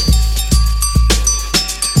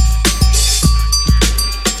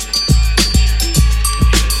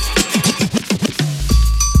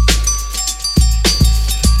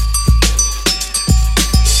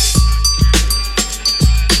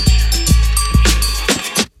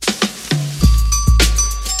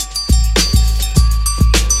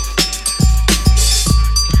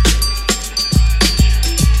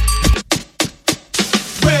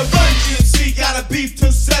 Beef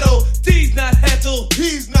to settle, D's not Hansel,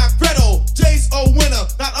 he's not Gretel. Jay's a winner,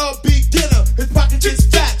 not a beginner. His pocket gets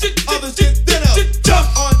fat, others get thinner. Jump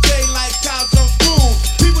on Jay like cow jump spoon.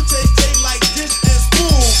 People chase Jay like dish and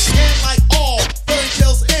spoon. And like all fairy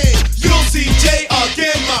tales end, you'll see Jay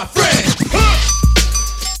again, my friend.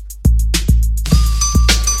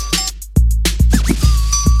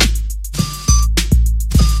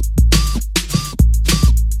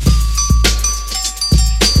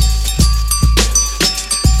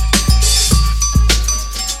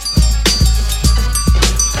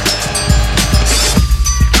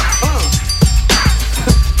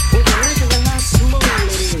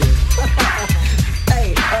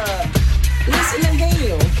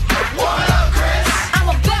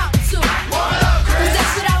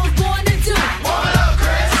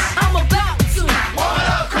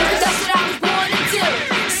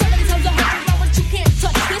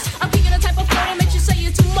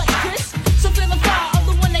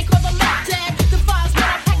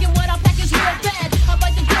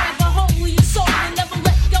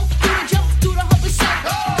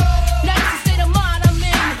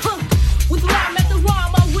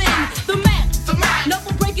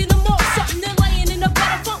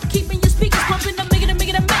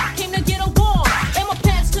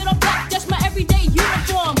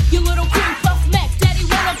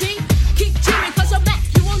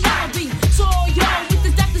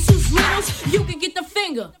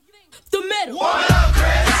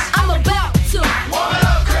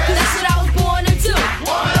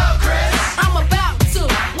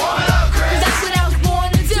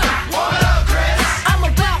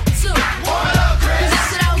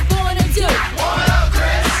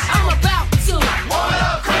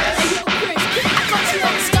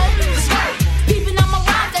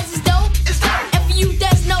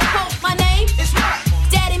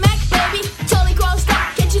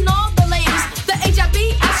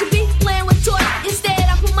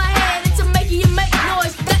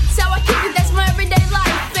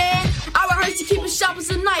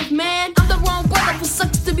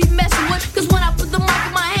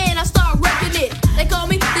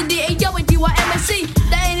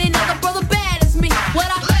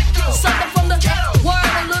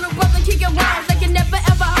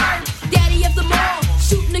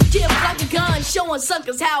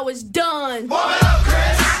 how it's done. Warm it up,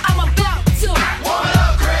 Chris. I'm about to. Warm it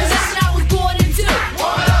up, Chris. 'Cause that's what I was born to do.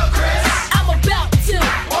 Warm it up, Chris. I'm about to.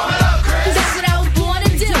 Warm it up, Chris. 'Cause that's what I was born to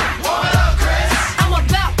do. Warm it up, Chris. I'm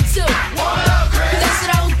about to. Warm it up, Chris. 'Cause that's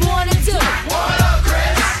what I was born to do. Warm it up,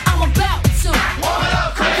 Chris. I'm about to. Warm it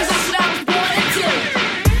up, Chris. 'Cause that's what I was born to do.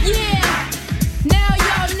 Yeah. Now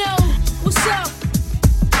y'all know what's up.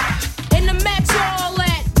 In the max all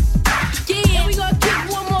that. Yeah. And we gonna kick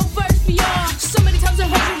one more verse for y'all. So many times I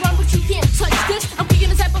heard you run, but you can't touch this. I'm kicking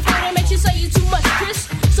the type of flow that makes you say you too much, Chris.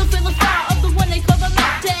 So feel the fire of the one they call the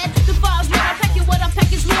Mac Dad. The fire's when I pack it, what I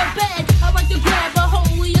pack is real bad. I like to grab a hold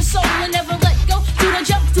of your soul and never let go. Do the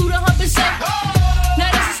jump, do the hump and say, now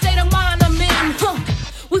that's the state of mind I'm in. Huh.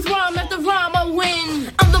 With rhyme after rhyme I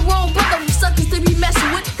win. I'm the wrong brother for suckers to be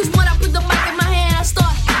messing with. 'Cause when I put the mic in my hand I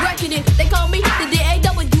start wrecking it. They call me the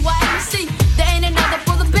DAWIMC. There ain't another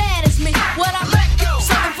for the bad as me. What I wreck,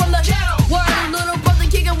 something from the word. A little brother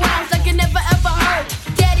kicking rhymes like I never ever heard.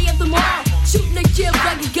 Daddy of them all, shooting a kid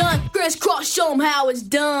like a gun. Crisscross, show 'em how it's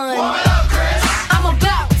done. Warm it up, Chris. I'm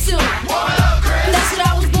about to. Warm it up, Chris. That's what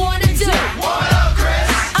I was born to do. Warm it up, Chris.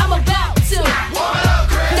 I'm about to. Warm it up,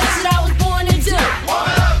 Chris. That's what I was born to do. Warm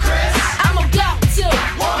it up, Chris. I'm about to.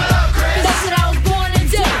 Warm it up, Chris. That's what I was born to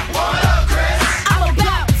do. Warm it up, Chris. I'm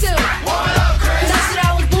about to. Warm it up, Chris. That's what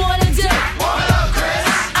I was born to do. Warm it up, Chris.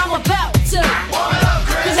 I'm about to. Warm it up,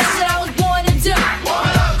 Chris. 'Cause that's what I was born to do. Warm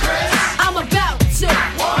it up, Chris. I'm about to.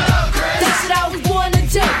 Warm it up, Chris. That's what I was born to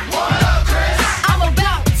do. Warm it up, Chris. I'm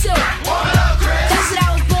about to. Warm it up, Chris. That's what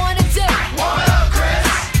I was born to do. Warm it up, Chris.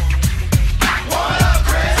 Warm it up,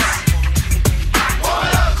 Chris. Warm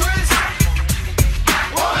it up, Chris.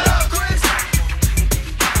 Warm it up, Chris. Warm it up, Chris.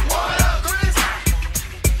 Warm it up, Chris.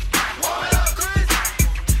 Warm it up, Chris.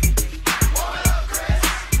 Warm it up,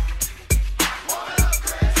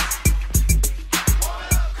 Chris.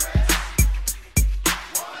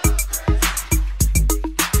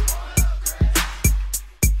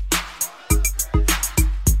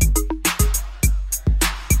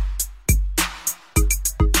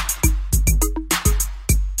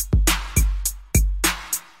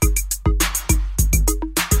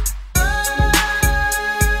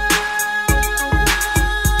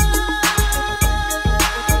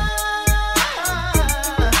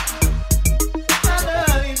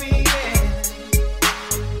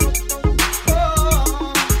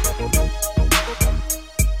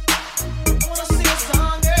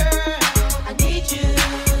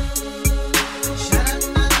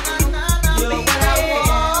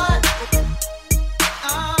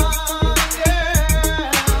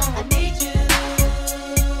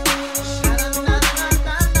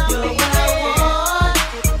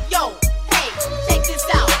 Yo, hey, check this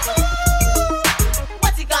out.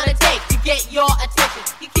 What's it gonna take to get your attention?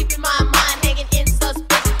 You're keeping my mind hanging in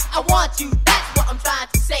suspension. I want you, that's what I'm trying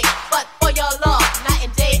to say. But for your love, night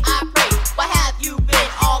and day I pray. Where have you been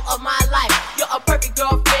all of my life? You're a perfect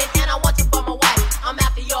girlfriend and I want you for my wife. I'm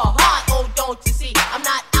after your heart, oh don't you see? I'm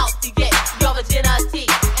not out to get your virginity.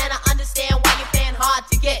 And I understand why you're playing hard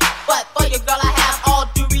to get. But for your girl I have all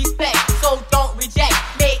due respect. So don't reject,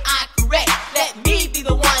 may I correct? Let me be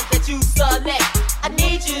the one that you select. I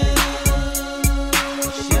need you.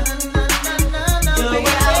 You're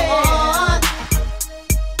what I want.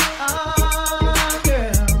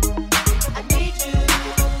 I need you.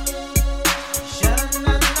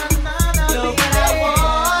 You're what I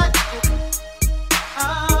want. I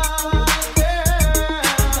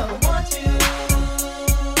want you.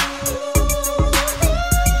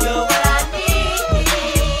 You're what I need.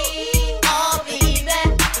 Oh, baby.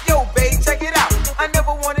 Yo, babe, check it out. I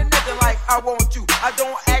never wanted nothing like I want you. I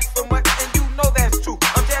don't ask for much, and you know that's true.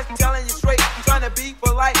 I'm just telling you straight, I'm trying to be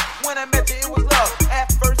polite. When I met you, it was love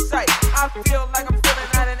at first sight. I feel like I'm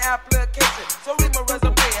filling out an application. So read my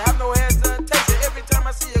resume, have no hesitation. Every time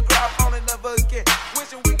I see a girl, I fall in love again.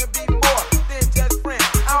 Wishing we could be more than just friends.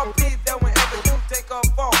 I'll be there whenever you take a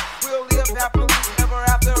fall. We'll live happily ever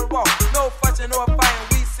after all. No fussing or fighting,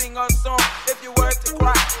 we sing a song. If you were to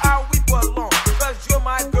cry, I'll weep along. 'Cause you're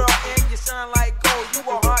my girl and you shine like gold. You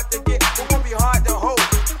are hard to get, but won't be hard to hold.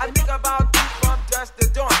 I think about you from dusk to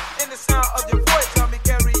dawn. In the sound of your voice, tell me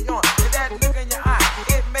carry on. And that look in your eye,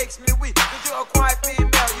 it makes me weak. 'Cause you're a quiet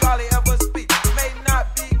female, you hardly ever speak. May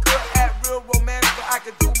not be good at real romance, but I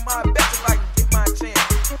can do my best if I can get my chance.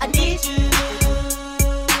 I need you.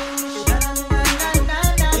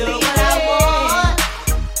 You're what I want.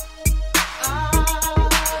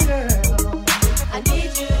 I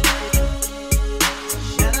need you.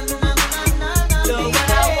 You're what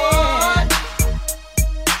I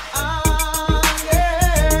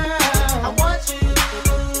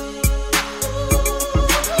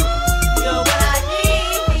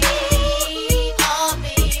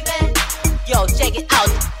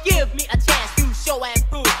give me a chance to show and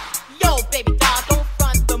prove. Yo, baby doll, don't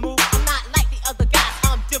front the move. I'm not like the other guys,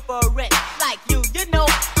 I'm different. Like you know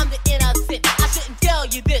I'm the innocent. I shouldn't tell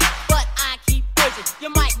you this, but I keep pushing. You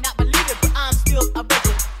might not believe it, but I'm still a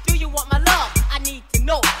virgin. Do you want my love? I need to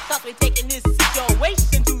know. Cause we're taking this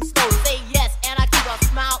situation too slow. Say yes, and I keep a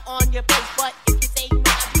smile on your face. But if you say no,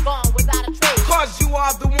 I'll be gone without a trace. Cause you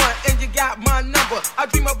are the one and you got my number. I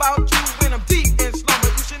dream about you when I'm deep in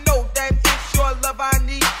slumber. You should know that it's your love I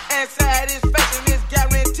need, and satisfaction is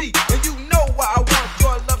guaranteed. And you know why I want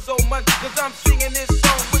your love so much, cause I'm singing this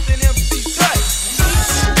song with an MC cut.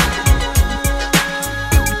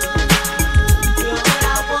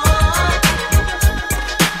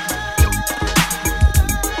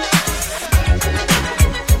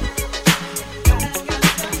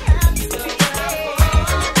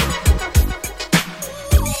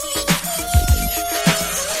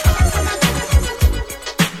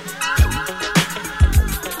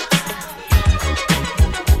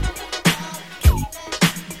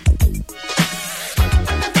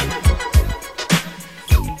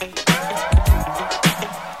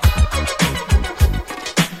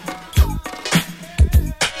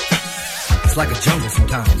 It's like a jungle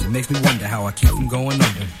sometimes, it makes me wonder how I keep from going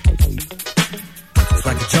under. It's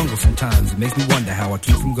like a jungle sometimes, it makes me wonder how I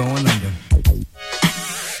keep from going under.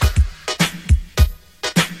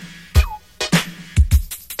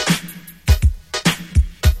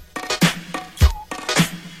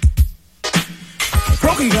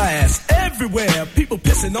 Broken glass everywhere, people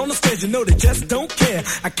pissing on the stage, you know they just don't care.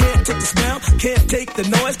 I can't take the smell, can't take the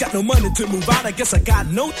noise, got no money to move out, I guess I got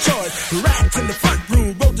no choice. Rats in the front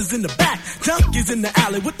room, roaches in the back, junkies in the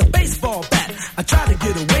alley with the baseball bat. I tried to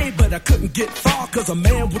get away, but I couldn't get far, cause a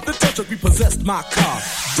man with a touch truck repossessed my car.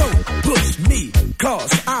 Don't push me,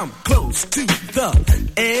 cause I'm close to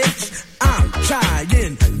the edge. I'm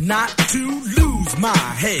trying not to lose my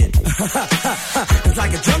head. It's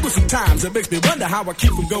like a jungle sometimes, it makes me wonder how I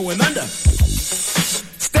keep from going under.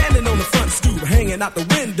 Standing on the front stoop, hanging out the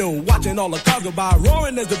window, watching all the cars go by,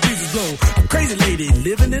 roaring as the breezes blow. A crazy lady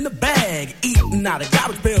living in a bag, eating out of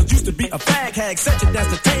garbage pails, used to be a fag hag, such a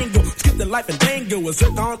dance to tango, skip the life and dango. A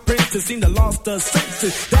zircon princess seemed to lost her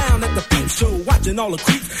senses, down at the peep show, watching all the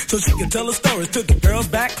creeps, so she could tell her stories to the girls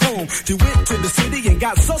back home. She went to the city and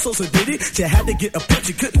got so did it. She had to get a pimp,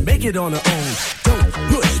 she couldn't make it on her own. Don't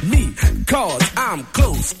push me, cause I'm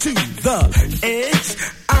close to the edge.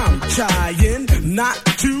 I'm trying not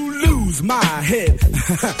to lose my head.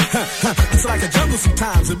 It's like a jungle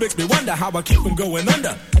sometimes, it makes me wonder how I keep from going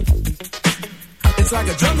under. It's like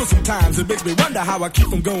a jungle sometimes, it makes me wonder how I keep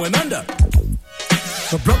from going under.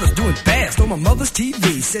 My brother's doing bad, stole my mother's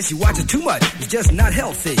TV. Says she watches too much, it's just not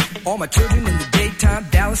healthy. All my children in the daytime,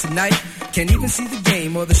 Dallas at night. Can't even see the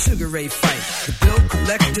game or the Sugar Ray fight. The bill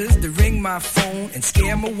collectors, they ring my phone and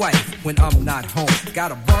scare my wife when I'm not home.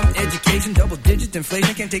 Got a bum education, double-digit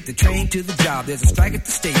inflation. Can't take the train to the job, there's a strike at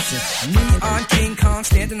the station. Me on King Kong,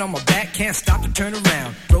 standing on my back, can't stop to turn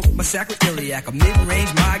around. Broke my sacroiliac, a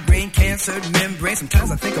mid-range migraine, cancer membrane.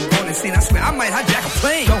 Sometimes I think I'm going insane, I swear I might hijack a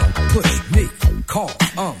plane. Don't push me, cause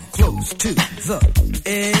I'm close to the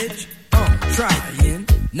edge. I'm trying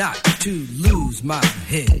not to lose my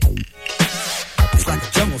head. It's like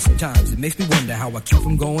a jungle sometimes, it makes me wonder how I keep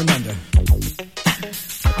from going under.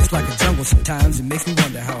 It's like a jungle sometimes, it makes me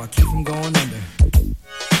wonder how I keep from going under.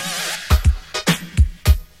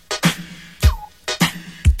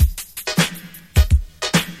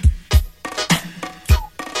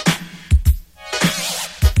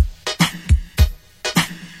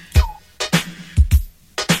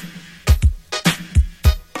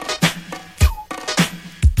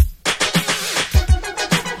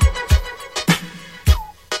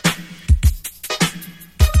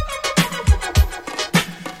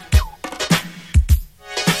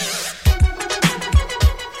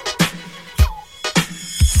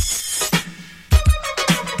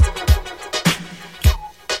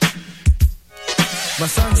 My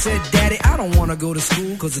son said, Daddy, I don't wanna go to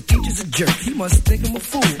school, cause the teacher's a jerk. He must think I'm a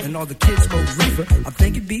fool, and all the kids smoke reefer. I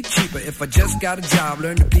think it'd be cheaper if I just got a job,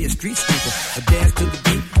 learn to be a street sweeper. I dance to the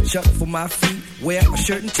beat, shuffle my feet, wear a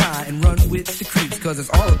shirt and tie, and run with the creeps. Cause it's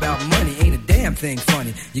all about money, ain't a damn thing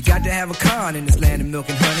funny. You got to have a con in this land of milk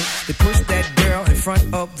and honey. They pushed that girl in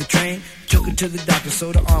front of the train, took her to the doctor,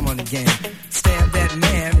 sewed her arm on again. Stabbed that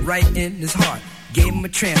man right in his heart. Gave him a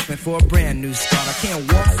transplant for a brand new start. I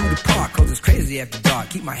can't walk through the park cause it's crazy after dark.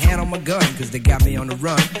 Keep my hand on my gun cause they got me on the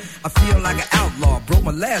run. I feel like an outlaw, broke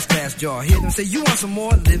my last glass jaw. Hear them say, you want some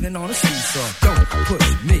more? Living on a seesaw. Don't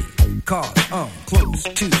push me cause I'm close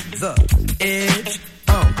to the edge.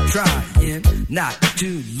 I'm trying not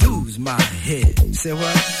to lose my head. Say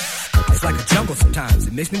what? It's like a jungle sometimes,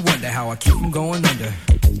 it makes me wonder how I keep from going under.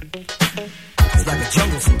 It's like a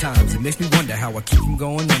jungle sometimes, it makes me wonder how I keep from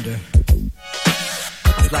going under.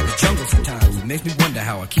 It's like a jungle sometimes, it makes me wonder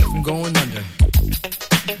how I keep from going under.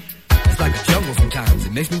 It's like a jungle sometimes,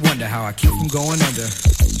 it makes me wonder how I keep from going under.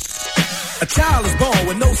 A child is born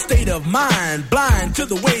with no state of mind, blind to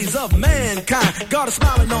the ways of mankind. God is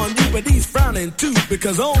smiling on you, but he's frowning too,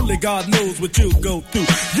 because only God knows what you'll go through.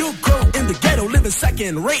 You'll grow in the ghetto, living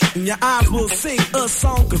second rate, and your eyes will sing a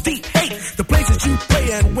song of deep hate. The places you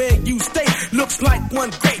play and where you stay looks like one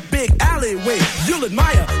great big alleyway. You'll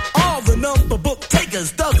admire all the number book takers,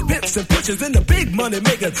 thugs, pimps, and pushers, and the big money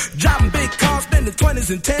makers, driving big cars, spending 20s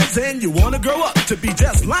and 10s, and you wanna grow up to be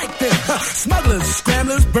just like them. Smugglers,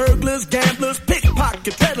 scramblers, burglars, gamblers,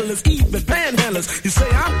 pickpocket peddlers, even panhandlers. You say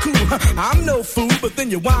I'm cool, I'm no fool, but then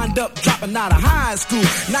you wind up dropping out of high school.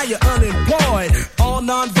 Now you're unemployed, all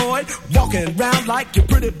non-void, walking around like your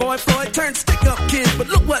pretty boy Floyd. Turned stick-up kid, but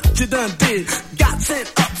look what you done did. Got sent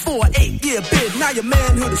up for an 8-year bid. Now your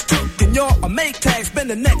manhood is took and you're a make tag. Spend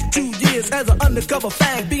the next 2 years as an undercover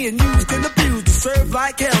fag, being used and abused to serve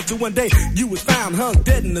like hell. Till one day you was found hung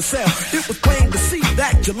dead in a cell. It was plain to see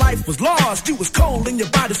that your life was lost. You was cold and your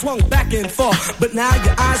body swung back and forth. But now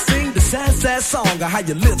your eyes sing the sad, sad song of how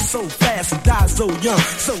you live so fast and die so young.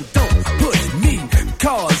 So don't push me,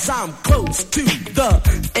 cause I'm close to the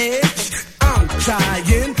edge. I'm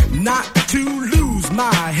trying not to lose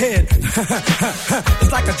my head.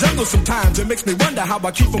 It's like a jungle sometimes, it makes me wonder how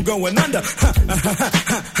I keep from going under.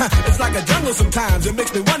 It's like a jungle sometimes, it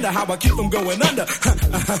makes me wonder how I keep from going under.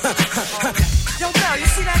 Yo, Mel, you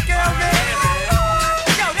see that girl, man?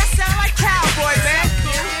 Yo, that sound like cowboy, man.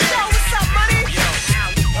 Yo, what's up, money?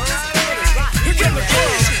 You get the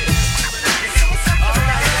bullshit.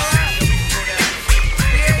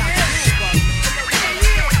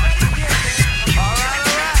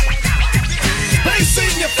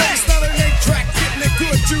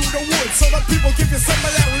 To the woods, so the people give you some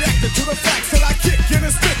of that reacting to the facts that I kick in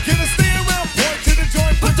a stick, in a stay around, point to the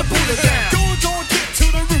joint, put the Buddha down. Don't get to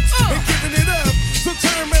the roots and giving it up, so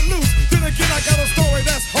turn and loose. Then again, I got a story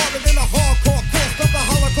that's harder than a hardcore course of the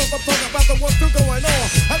Holocaust. I'm talking about the what's still going on.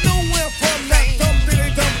 I know where from that dumb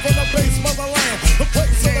diddy dumb from the base motherland, the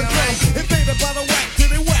place of the drum, invaded by the whack to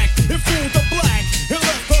the whack. It fooled the black, it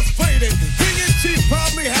left us faded. King and Chief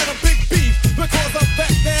probably had a big beef because of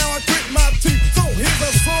that. Now I grit my teeth. So here's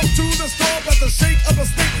a song to the storm at the shake of a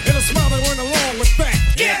stick and a smile that went along with that.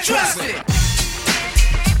 Get trusted.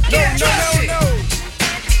 No, Get trusted. no.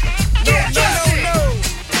 Get trusted. No.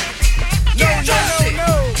 Get trusted.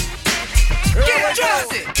 Get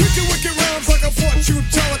trusted. Kick your wicked rounds like a fortune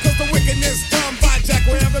teller, cause the wickedness done by Jack,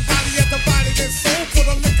 where everybody at the body is sold for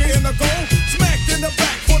the liquor and the gold. Smacked in the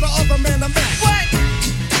back for the other man to match. What?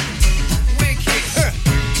 Wicked.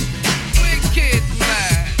 Wicked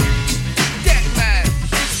man. That man.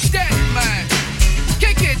 That man.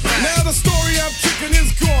 Kick it, man. Now the story I'm kicking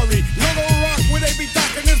is gory. Little Rock, where they be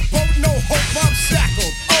docking this boat, no hope, I'm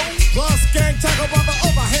shackled. Oh, plus gang tackle by the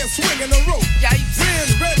other hand, swinging the rope. Yikes. Red,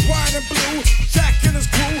 red, white, and blue. Jack and his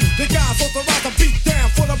crew, the guys authorized to beat down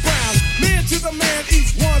for the Browns. Man to the man,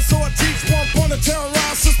 each one, so I teach one born to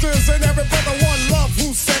terrorize sisters and every brother. One love,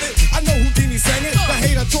 who said it? I know Houdini sang it. The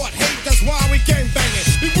hater taught hate, that's why we gang banging.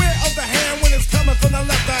 Beware of the hand when it's coming from the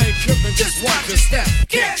left. I ain't tripping, just watch your step.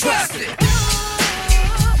 Get trusted. No,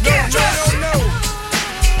 Get trusted. no.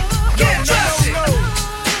 Get trusted. No.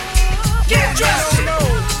 Get trusted. No.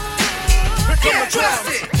 Get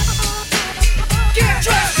trusted. Get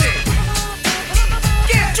trusted.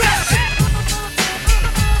 Get trusted.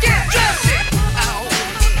 Get trusted. Ow.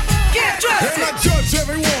 Get And trusted. I judge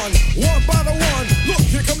everyone, one by the one. Look,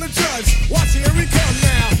 here come the judge. Watch it, here he come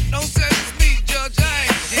now. Don't say it's me, Judge. I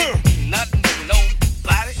ain't did nothing to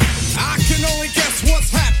nobody. I can only guess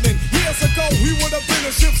what's happening. Years ago, we would have been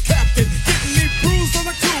a ship's captain. Getting me bruised on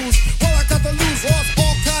the cruise. Well, I got to lose, lost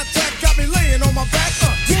all contact. Got me laying on my back.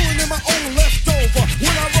 Ruining my own leftover.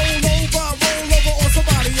 When I roll over on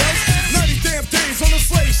somebody else. 90 damn days on the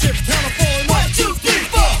slave ship. Count of 4 and 1, 2, 3,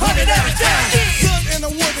 4, 100 every time. Blood in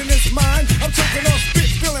the wood in his mind. I'm choking on spit,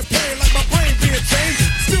 feeling pain like my brain being chained.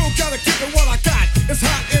 Still gotta give it what I got. It's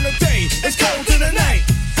hot in the day, it's cold in the night.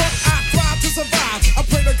 But I thrive to survive. I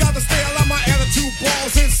pray to God to stay alive. My attitude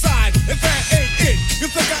balls inside. If that ain't it, you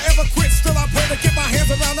think I ever quit?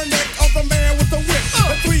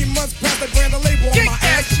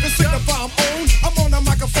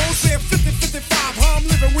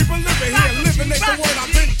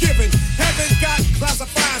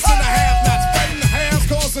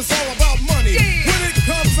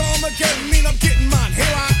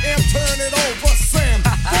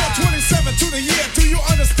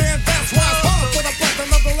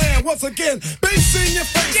 once again. Bass in your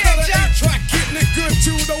face, not an 8-track, getting it good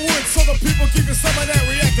to the wood. So the people give you some of that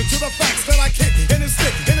reacting to the facts that I kick and it's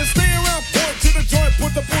stick. And it's stay around, point to the joint,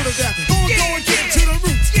 put the Buddha down. Go and get to the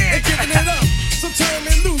roots and giving it up. So turn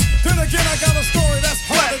me loose. Then again, I got a story that's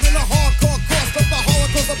harder than a hardcore cost of the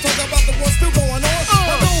Holocaust. I'm talking about the one still going on.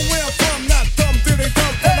 I know where I'm from, not dumb, did they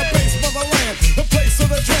dumb from the base motherland, the place of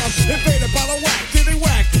the drum, invaded by the whack, did they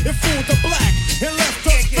whack, it fooled the black, and left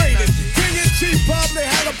us faded. King and Chief probably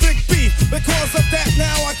had a big beef. Because of that,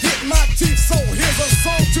 now I get my teeth. So here's a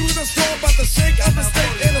song to the storm about the shake of the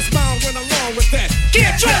state, and a smile went along with that.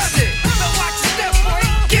 Get trusted. Now watch your step, boy.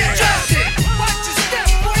 Get trusted. Watch your step,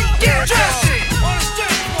 boy. Get trusted. On the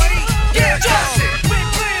strip, boy. Get trusted. Quit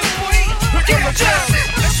playing, boy. Get trusted.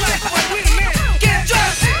 That's right, boy. Wait a minute. Get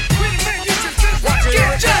trusted. Wait a minute. You just finished.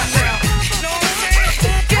 Get trusted. Know what I'm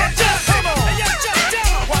saying? Get trusted. Hey, yo, jump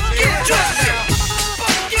down. Get trusted.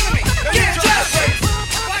 Fuck, give me. Get trusted.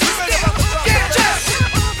 Watch your step. Get trusted.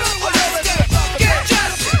 Watch your step. Get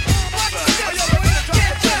trusted. Watch your step, boy.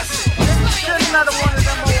 Get trusted. Just another one of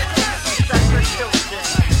them old sacred children.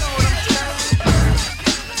 You know what I'm saying?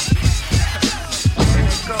 And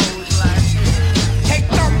it goes like Hey,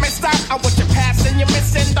 don't miss out on what you're passing. You're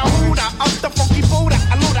missing the hooter of the funky Buddha.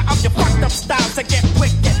 A looter of your fucked up styles to get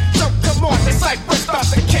wicked. So come on, it's like we're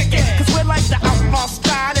starting to kick it. Cause we're like the outlaw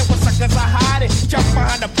style. And when suckers are hiding, jump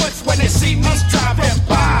behind the bush when they see us driving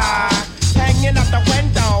by. Hanging out the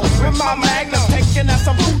window with my magnum, taking out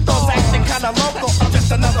some putos, acting kinda local. I'm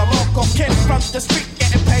just another local kid from the street,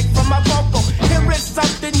 getting paid for my vocal. Here is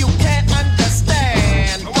something you can't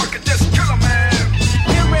understand. I could just kill a man.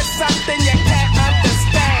 Here is something you can't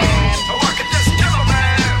understand. I could just kill a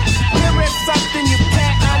man. Here is something you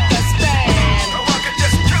can't understand. I could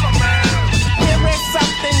just kill a man. Here is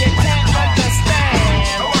something you can't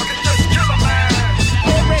understand. I could just kill a man.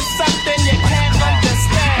 Here is something you can't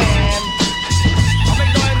understand. I'm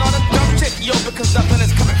ignoring all the dumb shit, yo, because nothing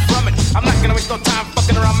is coming from it. I'm not gonna waste no time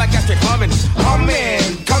fucking around, I got you humming.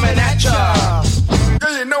 Humming, coming at ya.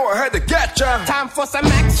 Yeah, you know I had to get ya. Time for some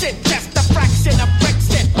action, just a fraction of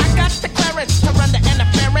Brexit. I got the clearance to run the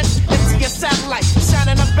interference into your satellite,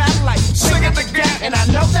 shining a bad light. Sing it again, and I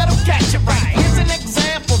know that'll catch you right. Here's an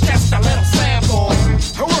example, just a little sample.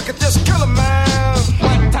 I could just kill a man.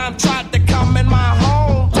 One time tried to come in my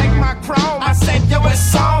home, take my chrome. I said, yo,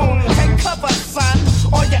 it's on. Take cover, son,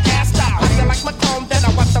 or your ass out. How do you like my chrome? Then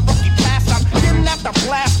I want the rookie pass out. Didn't have to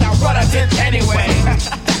blast out, but I did anyway.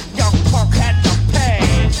 Young punk had to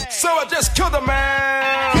pay. So I just killed a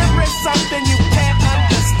man. Here is something you can't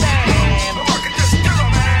understand. I could just kill a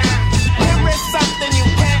man. Here is something you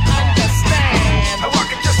can't understand. I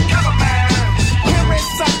could just kill a man. Here is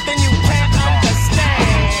something you can't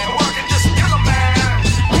understand. I could just kill a man.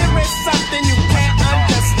 Here is something you can't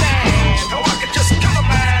understand. I could just kill a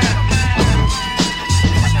man.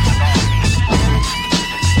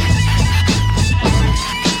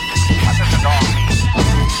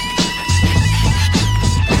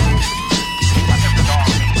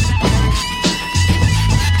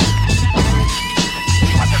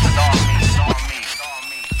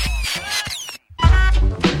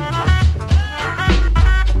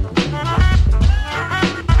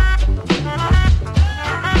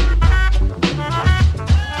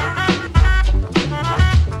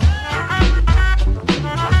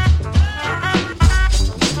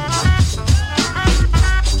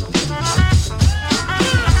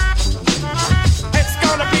 It's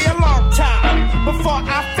gonna be a long time before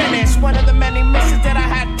I finish one of the many missions that I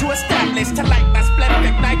had to establish. To light my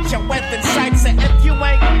splendid ignite your weapon sights. And if you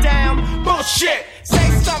ain't down, bullshit. Say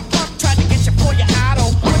some punk tried to get you for your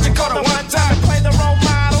idol. Would you go to one time and play the role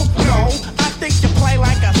model? No, I think you play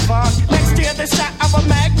like a thug. Next year the shot of a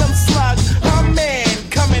magnum slug. I'm in,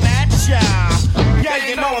 coming at ya. Yeah,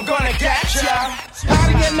 you know I'm gonna get ya. How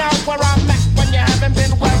do you know where I'm at when you haven't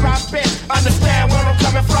been where I've been? Understand where I'm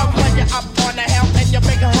coming from when you're up on the hill in your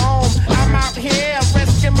big home. I'm out here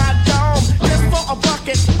risking my dome just for a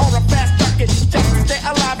bucket or a fast bucket just to stay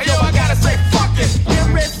alive. Yo, I gotta say fuck it.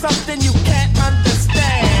 Here is something you can't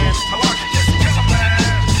understand. I could just kill a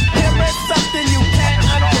man. Here is something you can't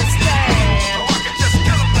understand. I could just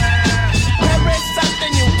kill a man. Here is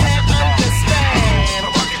something you can't understand.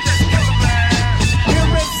 I could just kill a man.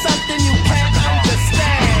 Here is something you can't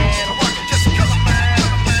understand. I could just kill a man.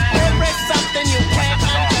 Here is something you can't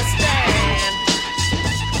understand.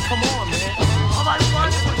 Come on, man. All right,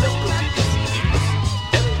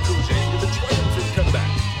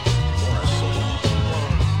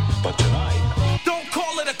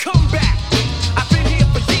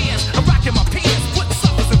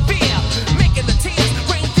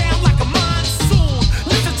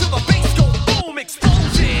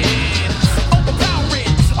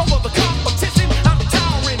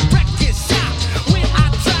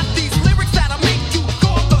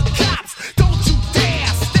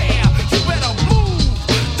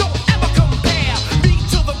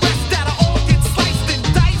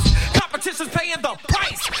 the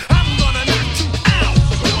price. I'm gonna knock you out.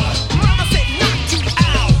 Mama said knock you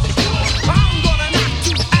out. I'm gonna knock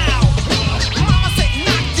you out. Mama said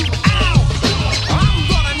knock you out. I'm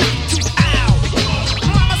gonna knock you out.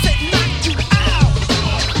 Mama said knock you out.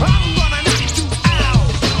 I'm gonna knock you out.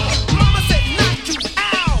 Mama said knock you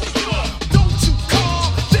out. Don't you call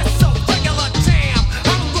this a regular jam.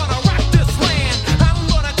 I'm gonna rock this land. I'm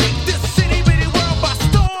gonna take this city bitty world by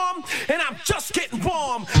storm. And I'm just getting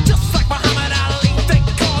warm. Just like Muhammad Ali, they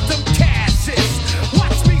called him Cassius.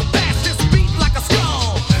 Watch me bash this beat like a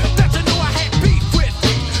skull that you knew I had beef with.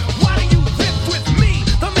 Why do you riff with me,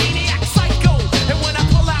 the maniac psycho? And when I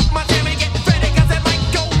pull out my jammy, get ready, cause it might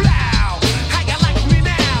go blow. How you like me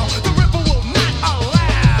now? The ripper will not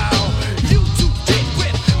allow you to get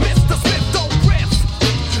with Mr. Smith, don't riff.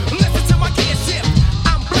 Listen to my gear shift.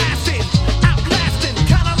 I'm blasting, outlasting,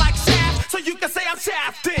 kinda like Shaft, so you can say I'm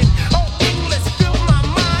shafting. Oh, English, fill my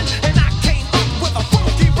mind, and I came up with a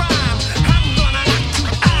funky rhyme. I'm gonna knock you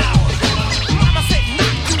out. Mama said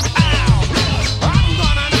knock you out. I'm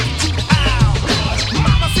gonna knock you out.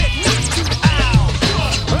 Mama said knock you out.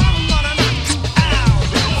 I'm gonna knock you out.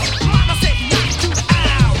 Mama said knock you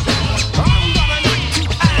out. I'm gonna knock you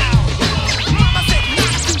out. Mama said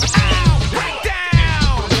knock you out. Break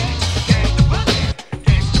down.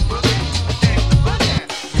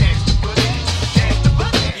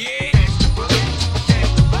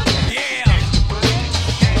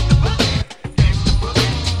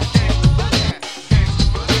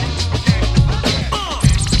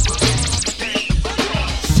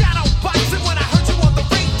 Shadow boxing when I heard you on the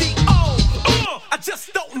radio. I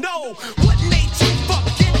just don't know what made you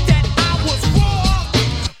forget that I was raw.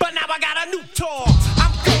 But now I got a new tour.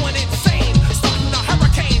 I'm going insane, starting a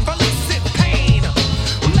hurricane, releasing pain,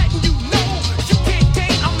 letting you know you can't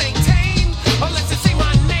gain or maintain unless you say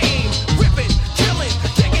my name. Ripping, killing,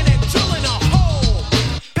 digging and drilling a hole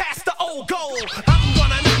past the old goal. I'm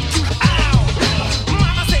gonna knock you out.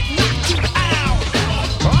 Mama said knock you out.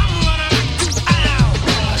 I'm gonna knock you out.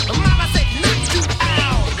 Mama said knock you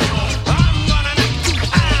out. I'm gonna knock you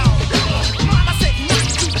out. Mama said knock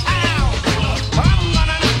you out. I'm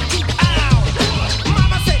gonna knock you out.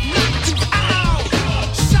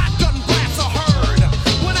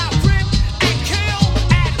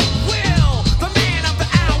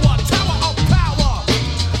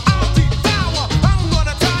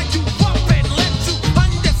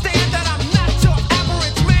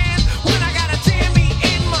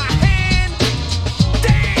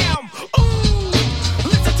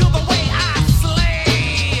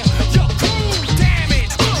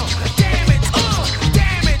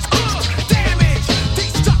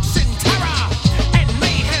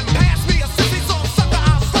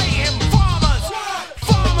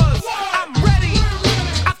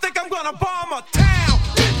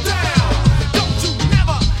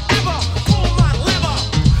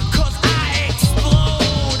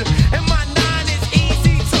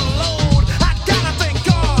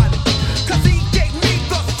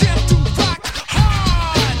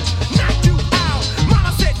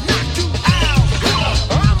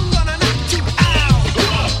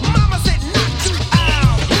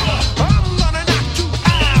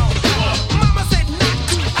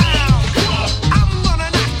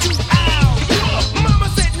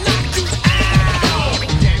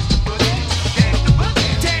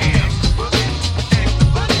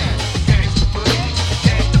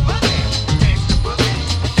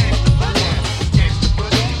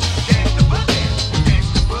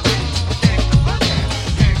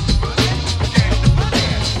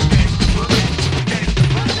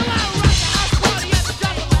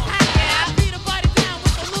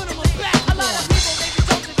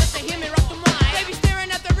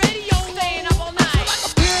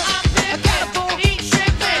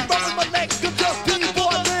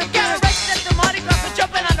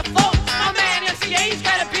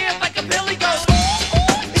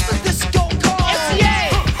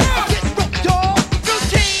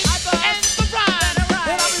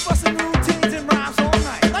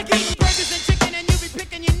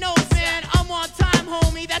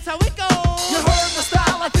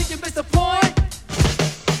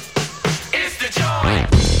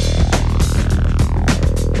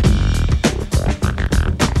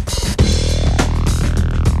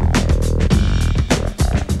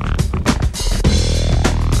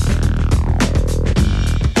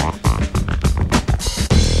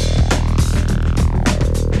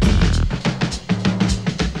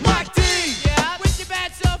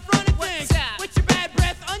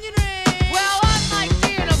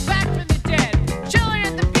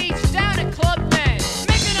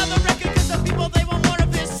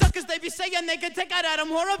 Adam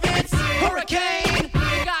Horovitz, Hurricane.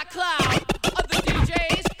 You got cloud, other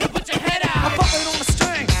DJs, put your head out. I'm bumping on the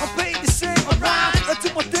string, I'm paid to sing a rhyme. I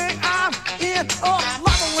do my thing, I'm in a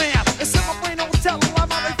lava lamp. It's in my brain, don't tell them I'm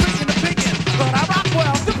already freaking the picking. But I rock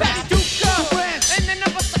well, the Betty Duke, the Ranch, and the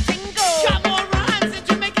number Tingo. Got more rhymes than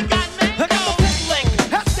Jamaica got mango. I got the pit lick,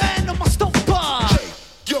 at the end of my stove bar.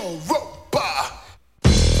 Europa.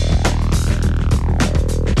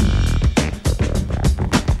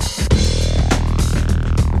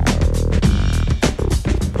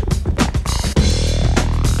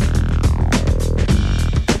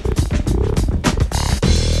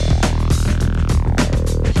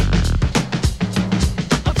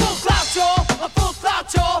 A full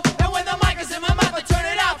clout, y'all. And when the mic is in my mouth, I turn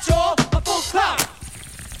it out, y'all. A full clout.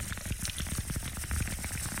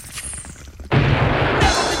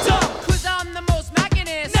 Never been dumb, cause I'm the most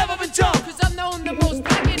mackinest. Never been dumb, cause I'm known the most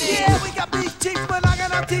mackinest. Yeah, we got big cheeks, but I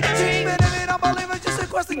got our teeth cheap. And if you don't believe it, just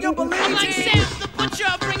request that you believe. I'm like Sam the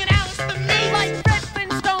Butcher, bringing Alice to me. Like Red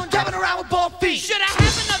Flintstone, Driving around with bald feet. should I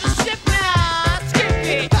have another ship now? Skip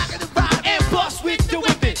it, Back of the ride, and bust with the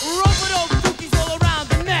whip it. Rope it over dookies all around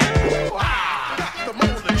the neck.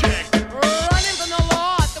 Running from the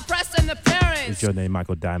law, the press and the parents. Is your name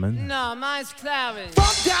Michael Diamond? No, mine's Clarence.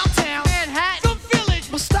 From downtown, Manhattan, from Village.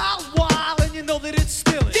 my style's wild, and you know that it's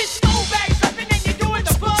still it. This no bag repping and you're doing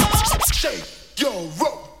the ball. Shake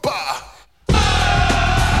Europa.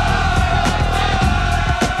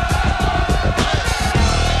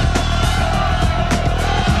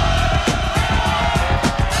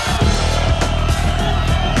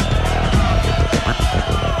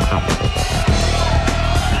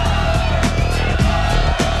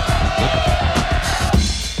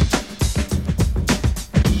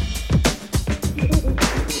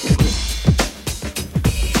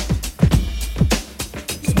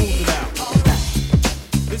 Smooth it out.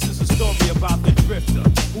 This is a story about the drifter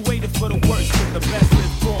who waited for the worst with the best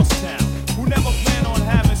lived cross town. Who never planned on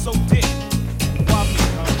having so dick. Why me,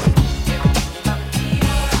 huh?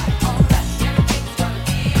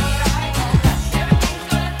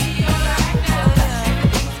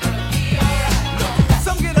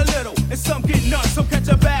 Some get a little, and some get none. Some catch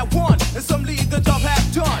a bad one, and some leave the job half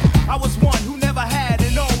done. I was one who never had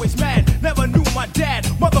and always mad. Never knew my dad,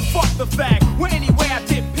 motherfuck the fag. Well, anyway, I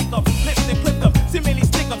did pick up, flipped and clipped up, seemingly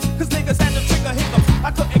stick ups, cause niggas had to trigger hiccups.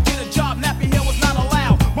 I couldn't get a job, nappy hair was not allowed.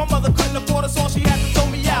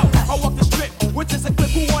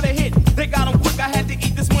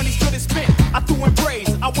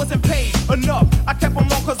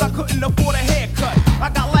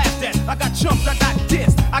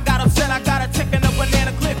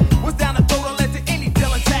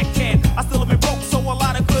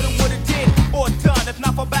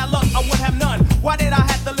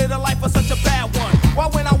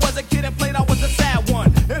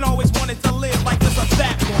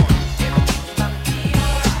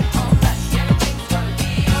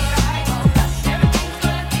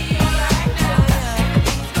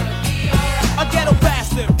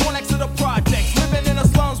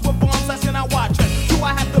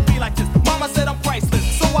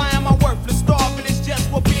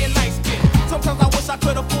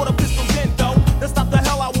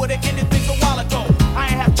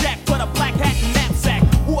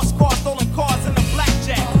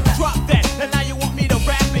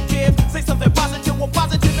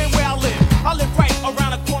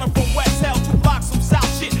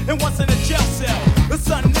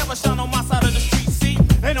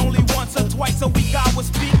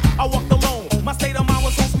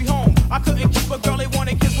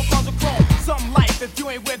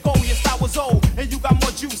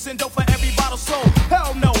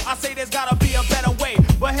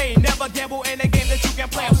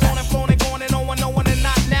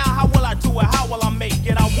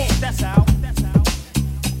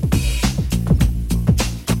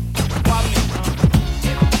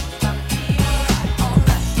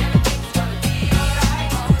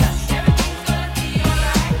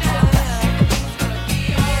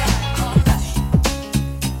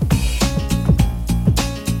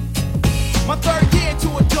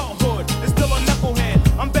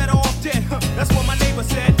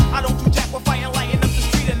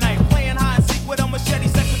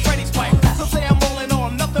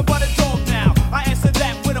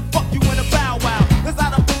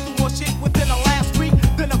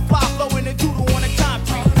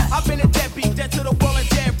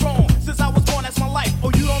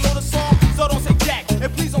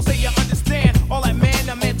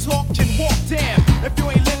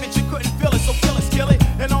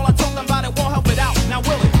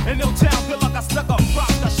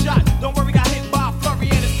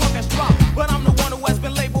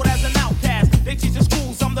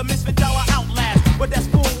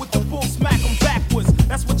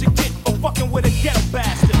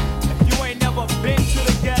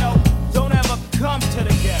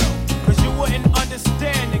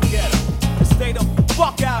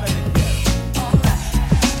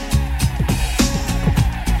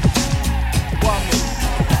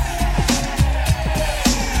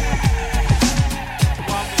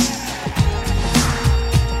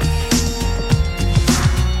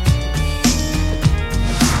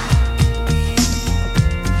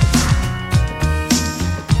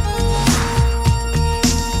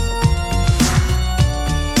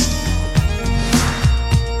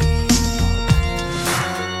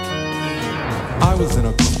 I was in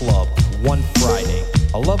a club one Friday.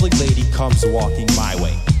 A lovely lady comes walking my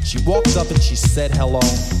way. She walked up and she said hello.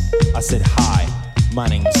 I said hi, my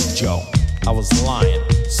name's Joe. I was lying,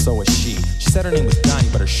 so was she. She said her name was Donnie,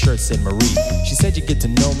 but her shirt said Marie. She said you get to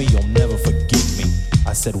know me, you'll never forget me.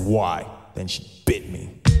 I said why? Then she bit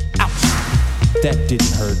me. Ouch! That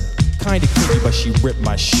didn't hurt. Kinda kinky, but she ripped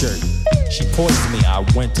my shirt. She poisoned me, I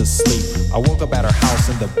went to sleep. I woke up at her house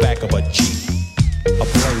in the back of a Jeep. A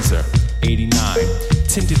Blazer, 89.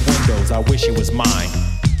 Tinted windows, I wish it was mine.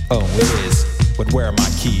 Oh, it is, but where are my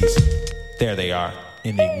keys? There they are,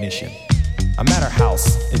 in the ignition. I'm at her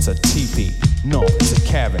house, it's a teepee. No, it's a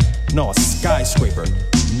cabin. No, a skyscraper.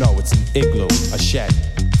 No, it's an igloo, a shack.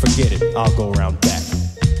 Forget it, I'll go around back.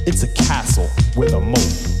 It's a castle with a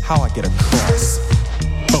moat. How I get across?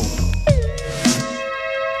 Boom.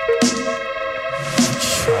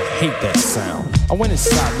 I hate that sound. I went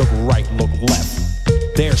inside, look right, look left.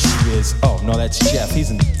 There she is. Oh, no, that's Jeff.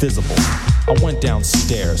 He's invisible. I went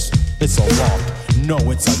downstairs. It's a loft. No,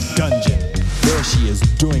 it's a dungeon. There she is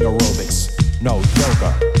doing aerobics. No,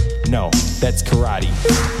 yoga. No, that's karate.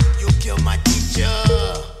 You killed my teacher.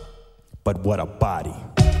 But what a body.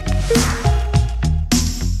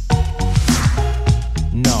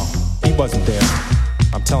 No, he wasn't there.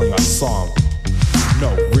 I'm telling you, I saw him.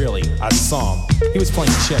 No, really, I saw him. He was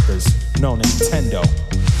playing checkers. No, Nintendo.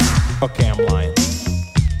 Okay, I'm lying.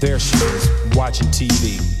 There she is, watching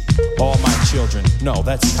TV. All my children. No,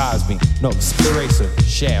 that's Cosby. No, Speed Racer,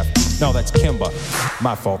 Shaft. No, that's Kimba.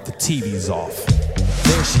 My fault, the TV's off.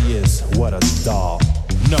 There she is, what a doll.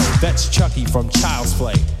 No, that's Chucky from Child's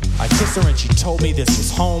Play. I kissed her and she told me this was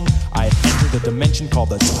home. I had entered the dimension called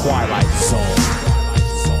the Twilight Zone.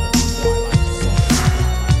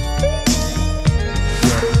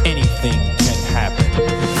 Where anything can happen.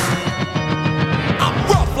 I'm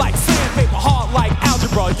rough like sandpaper, hard like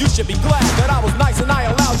algebra. You should be glad that I was nice and I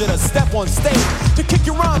allowed you to step on stage to kick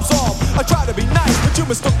your rhymes off. I try to be nice, but you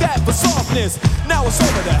mistook that for softness. Now it's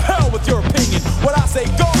over to hell with your opinion. What I say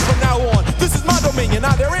goes from now on. This is my dominion.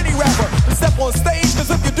 Not there any rapper to step on stage, cause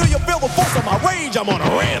if you do, you'll feel the force of my rage. I'm on a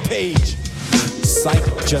rampage. Psych,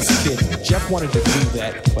 just kidding. Jeff wanted to do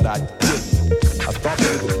that, but I didn't. I thought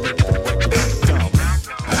they would make the record dumb.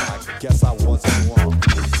 I guess I wasn't wrong.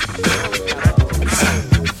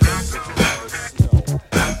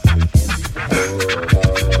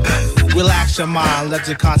 Relax your mind, let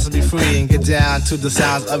your conscience be free and get down to the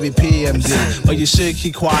sounds of your PMD. But you should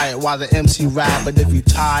keep quiet while the MC rap. But if you're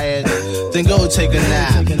tired, then go take a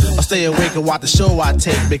nap. Or stay awake and watch the show I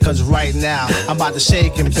take. Because right now, I'm about to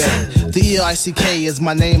shake and bake. The E-I-C-K is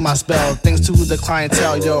my name I spell. Thanks to the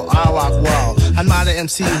clientele, yo, I rock well. I'm not an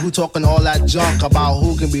MC who talking all that junk about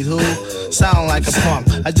who can beat who. Sound like a punk.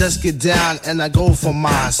 I just get down and I go for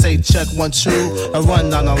mine. Say check 1, 2, and run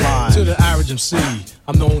down the line. To the average MC,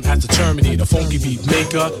 I'm known as the Terminator, the funky beat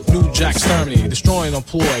maker, New Jack Exterminator, destroying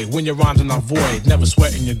employ when your rhymes are not void. Never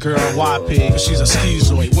sweating your girl, YP, cause she's a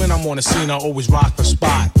schizoid. When I'm on the scene, I always rock the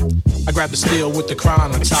spot. I grab the steel with the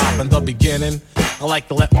crown on top. In the beginning, I like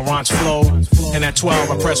to let my rhymes flow. And at 12,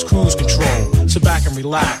 I press cruise control. Sit back and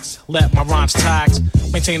relax, let my rhymes tax.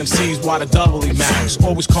 Maintain them C's while the doubly max.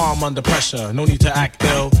 Always calm under pressure, no need to act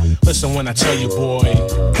ill. Listen when I tell you, boy,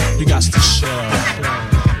 you got to chill.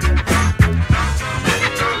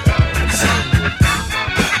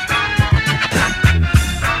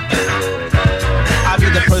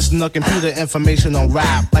 The personal computer information on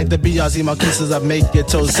rap. Like the BRZ Marquesas that make your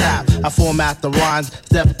toes tap. I format the rhymes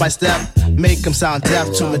step by step, make them sound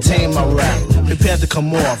deaf to retain my rap. Prepare to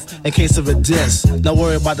come off in case of a diss. Don't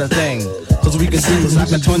worry about the thing, cause we can do is I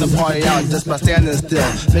can turn the party out just by standing still.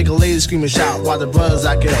 Make a lady scream and shout while the brothers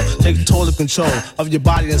act ill. Take total control of your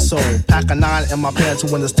body and soul. Pack a 9 in my pants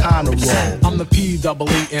when it's time to roll. I'm the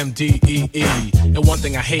P-E-E-M-D-E-E. And one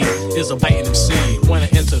thing I hate is a biting MC. When I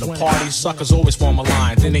enter the party, suckers always form a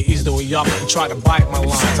line. Then they ease the way up and try to bite my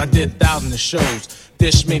lines. I did thousands of shows,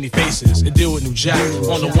 dish many faces, and deal with New Jack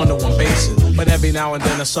on a one-to-one basis. But every now and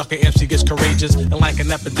then a sucker MC gets courageous, and like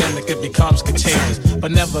an epidemic it becomes contagious.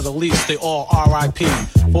 But never the least, they all R.I.P.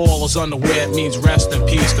 For all those unaware, it means rest in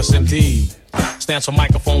peace, cause MD stands for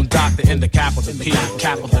microphone doctor in the capital P,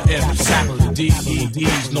 capital M, capital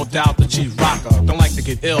D-E-E's, no doubt the G-Rocker. Don't like to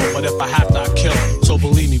get ill, but if I have to, I kill. So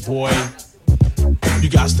believe me, boy, you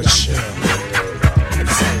got to chill.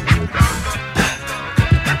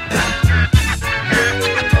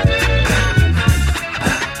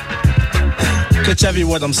 Catch every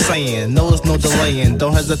word I'm saying, no it's no delaying.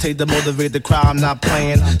 Don't hesitate to motivate the crowd, I'm not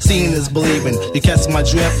playing. Seeing is believing, you catch my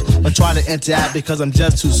drift. But try to interact because I'm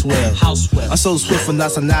just too swift. How swift? I'm so swift and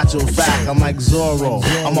that's a natural fact. I'm like Zorro,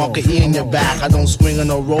 I'm all E in your back. I don't swing on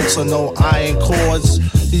no ropes or no iron cords.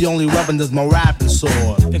 The only weapon is my rapping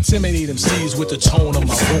sword. Intimidate MCs with the tone of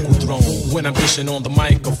my vocal throne. When I'm dishing on the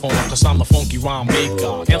microphone, cause I'm the funky rhyme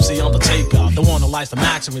maker. MC Undertaker, the one who likes to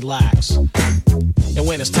max and relax. And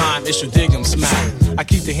when it's time, it's your dig 'em smack. I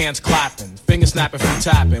keep the hands clapping, fingers snapping from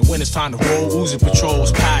tapping. When it's time to roll, Uzi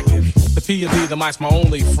Patrol's packing. The P.O.D. the mic's my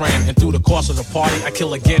only friend. And through the course of the party, I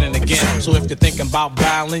kill again and again. So if you're thinking about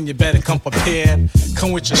battling, you better come prepared.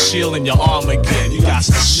 Come with your shield and your arm again. You got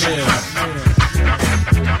some shit.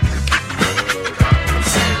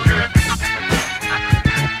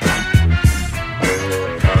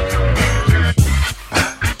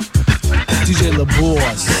 DJ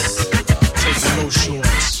LaBoss, taking no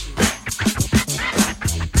shorts.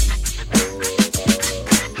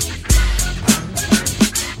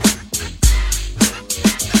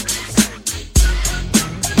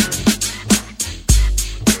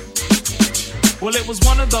 Well, it was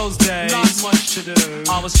one of those days, not much to do.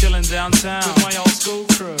 I was chilling downtown with my old school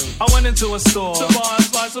crew. I went into a store to buy a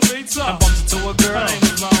slice of pizza and bumped into a girl. Her name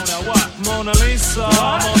was Mona. What? Mona Lisa.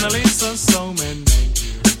 What? Mona Lisa, so many.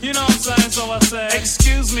 You know what I'm saying? So I said,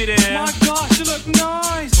 excuse me there. My gosh, you look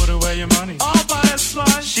nice. Put away your money. I'll buy a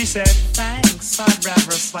slice. She said, thanks, I'd rather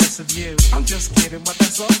a slice of you. I'm just kidding, but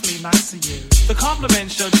that's awfully nice of you. The compliment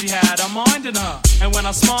showed she had a mind in her. And when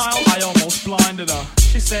I smiled, I almost blinded her.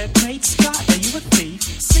 She said, great Scott, are you a thief?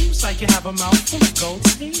 Seems like you have a mouth full of gold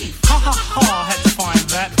teeth. Ha ha ha, I had to find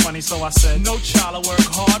that funny. So I said, no child, I work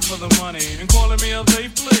hard for the money. And calling me a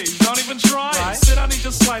thief, please, don't even try it. Sit down, eat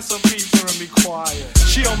your slice of pizza and be quiet.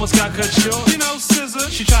 She almost got cut short. You know, scissor.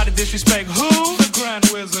 She tried to disrespect who? The Grand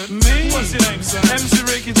Wizard. Me? What's your name, son? MC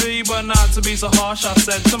Ricky D, but not to be so harsh. I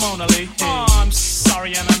said to Mona Lee. Oh, I'm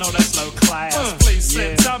sorry, and I know that's low class. Please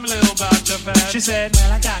sit. Tell me a little about your past. She said,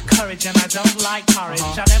 well, I got courage and I don't like porridge.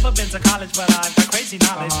 I've never been to college, but I've got crazy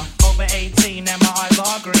knowledge. Over 18 and my eyes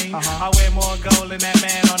are green. I wear more gold than that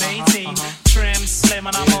man on 18. Trim, slim,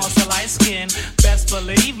 and I'm also light skinned. Best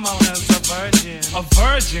believe Mona's a virgin. A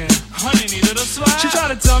virgin? Honey needed a swag. She tried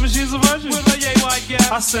to tell me she's a virgin with a yay white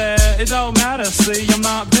gap. I said, it don't matter, see, I'm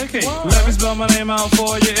not picky. Let me spell my name out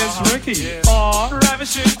for you, it's Ricky. R,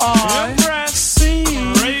 ravishing, impressed,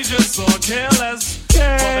 courageous or careless. For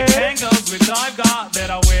the Kangos which I've got that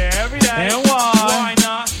I wear every day. And why? Why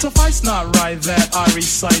not? Suffice not right that I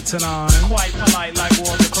recite tonight. Quite polite like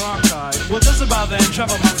Walter Cronkite. Well, just about then,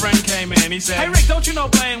 Trevor, my friend, came in. He said, hey Rick, don't you know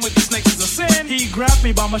playing with the snakes is a sin? He grabbed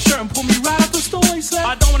me by my shirt and pulled me right out the store. He said,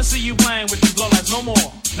 I don't want to see you playing with these lowlights no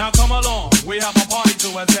more. Now come along, we have a party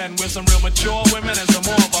to attend with some real mature women and some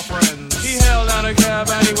more of our friends. He held down a cab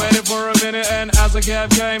and he waited for a minute, and as the cab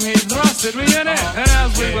came, he thrusted me in it. And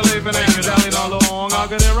as we were leaving it, dallied all along, I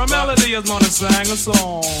could hear a melody as Mona sang a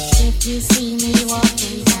song. If you see me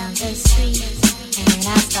walking down the street and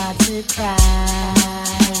I start to cry,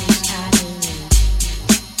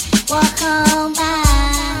 walk on by,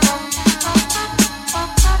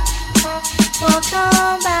 walk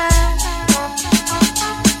on by.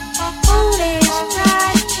 Foolish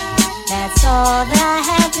pride, that's all that I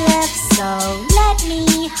have left. So let me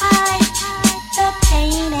hide the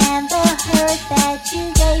pain and the hurt that you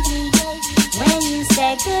gave me when you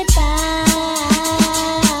said goodbye.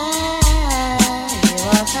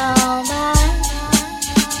 Walk on by.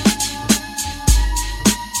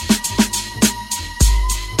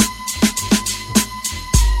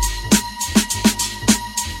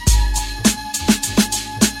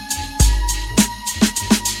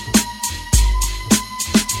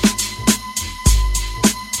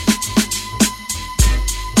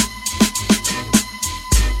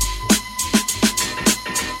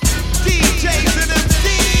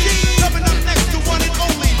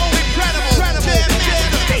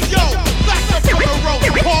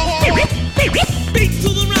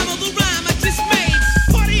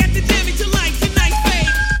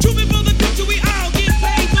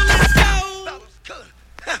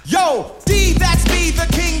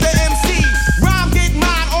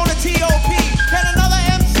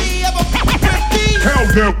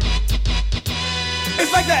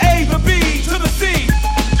 It's like the A, the B, to the C.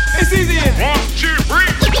 It's easy as 1, 2, 3.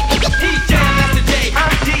 E-Jam, that's the J,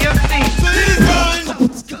 I'm DFC.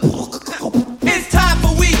 It's time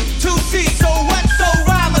for week 2C. So what? So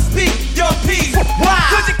rhyme or speak your piece. Why?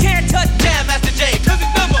 Cause you can't touch Jam, that's the J. Cause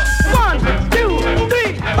it's number 1, 2,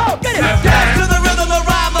 3, 4. Get it. Dance to the rhythm of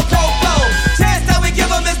rhyme or pro-flow. Chance that we give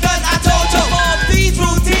them is done, I told you. All these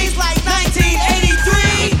routines like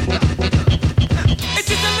 1983.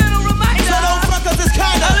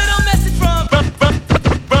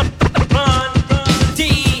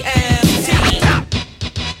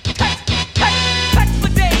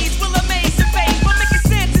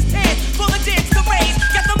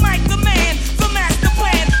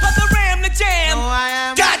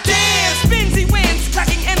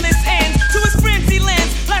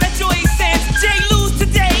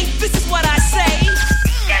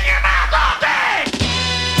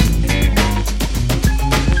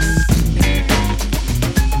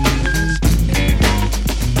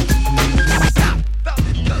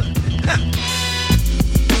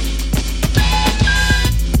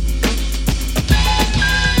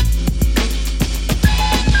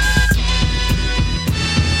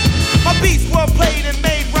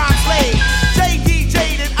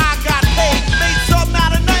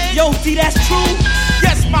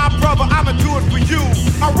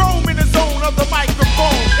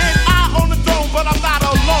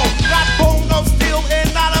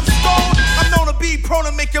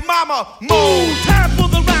 make your mama move. Time for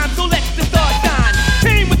the rhyme, so let the start shine.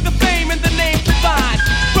 Came with the fame and the name divine.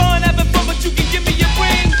 Run, having fun, but you can give me your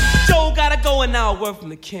ring. Joe gotta go and now a word from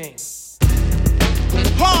the king.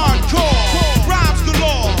 Hardcore, rhymes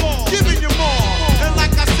galore, giving you more.